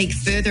where to seek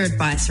further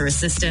advice or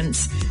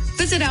assistance,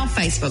 visit our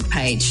Facebook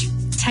page,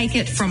 Take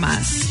It From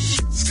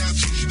Us.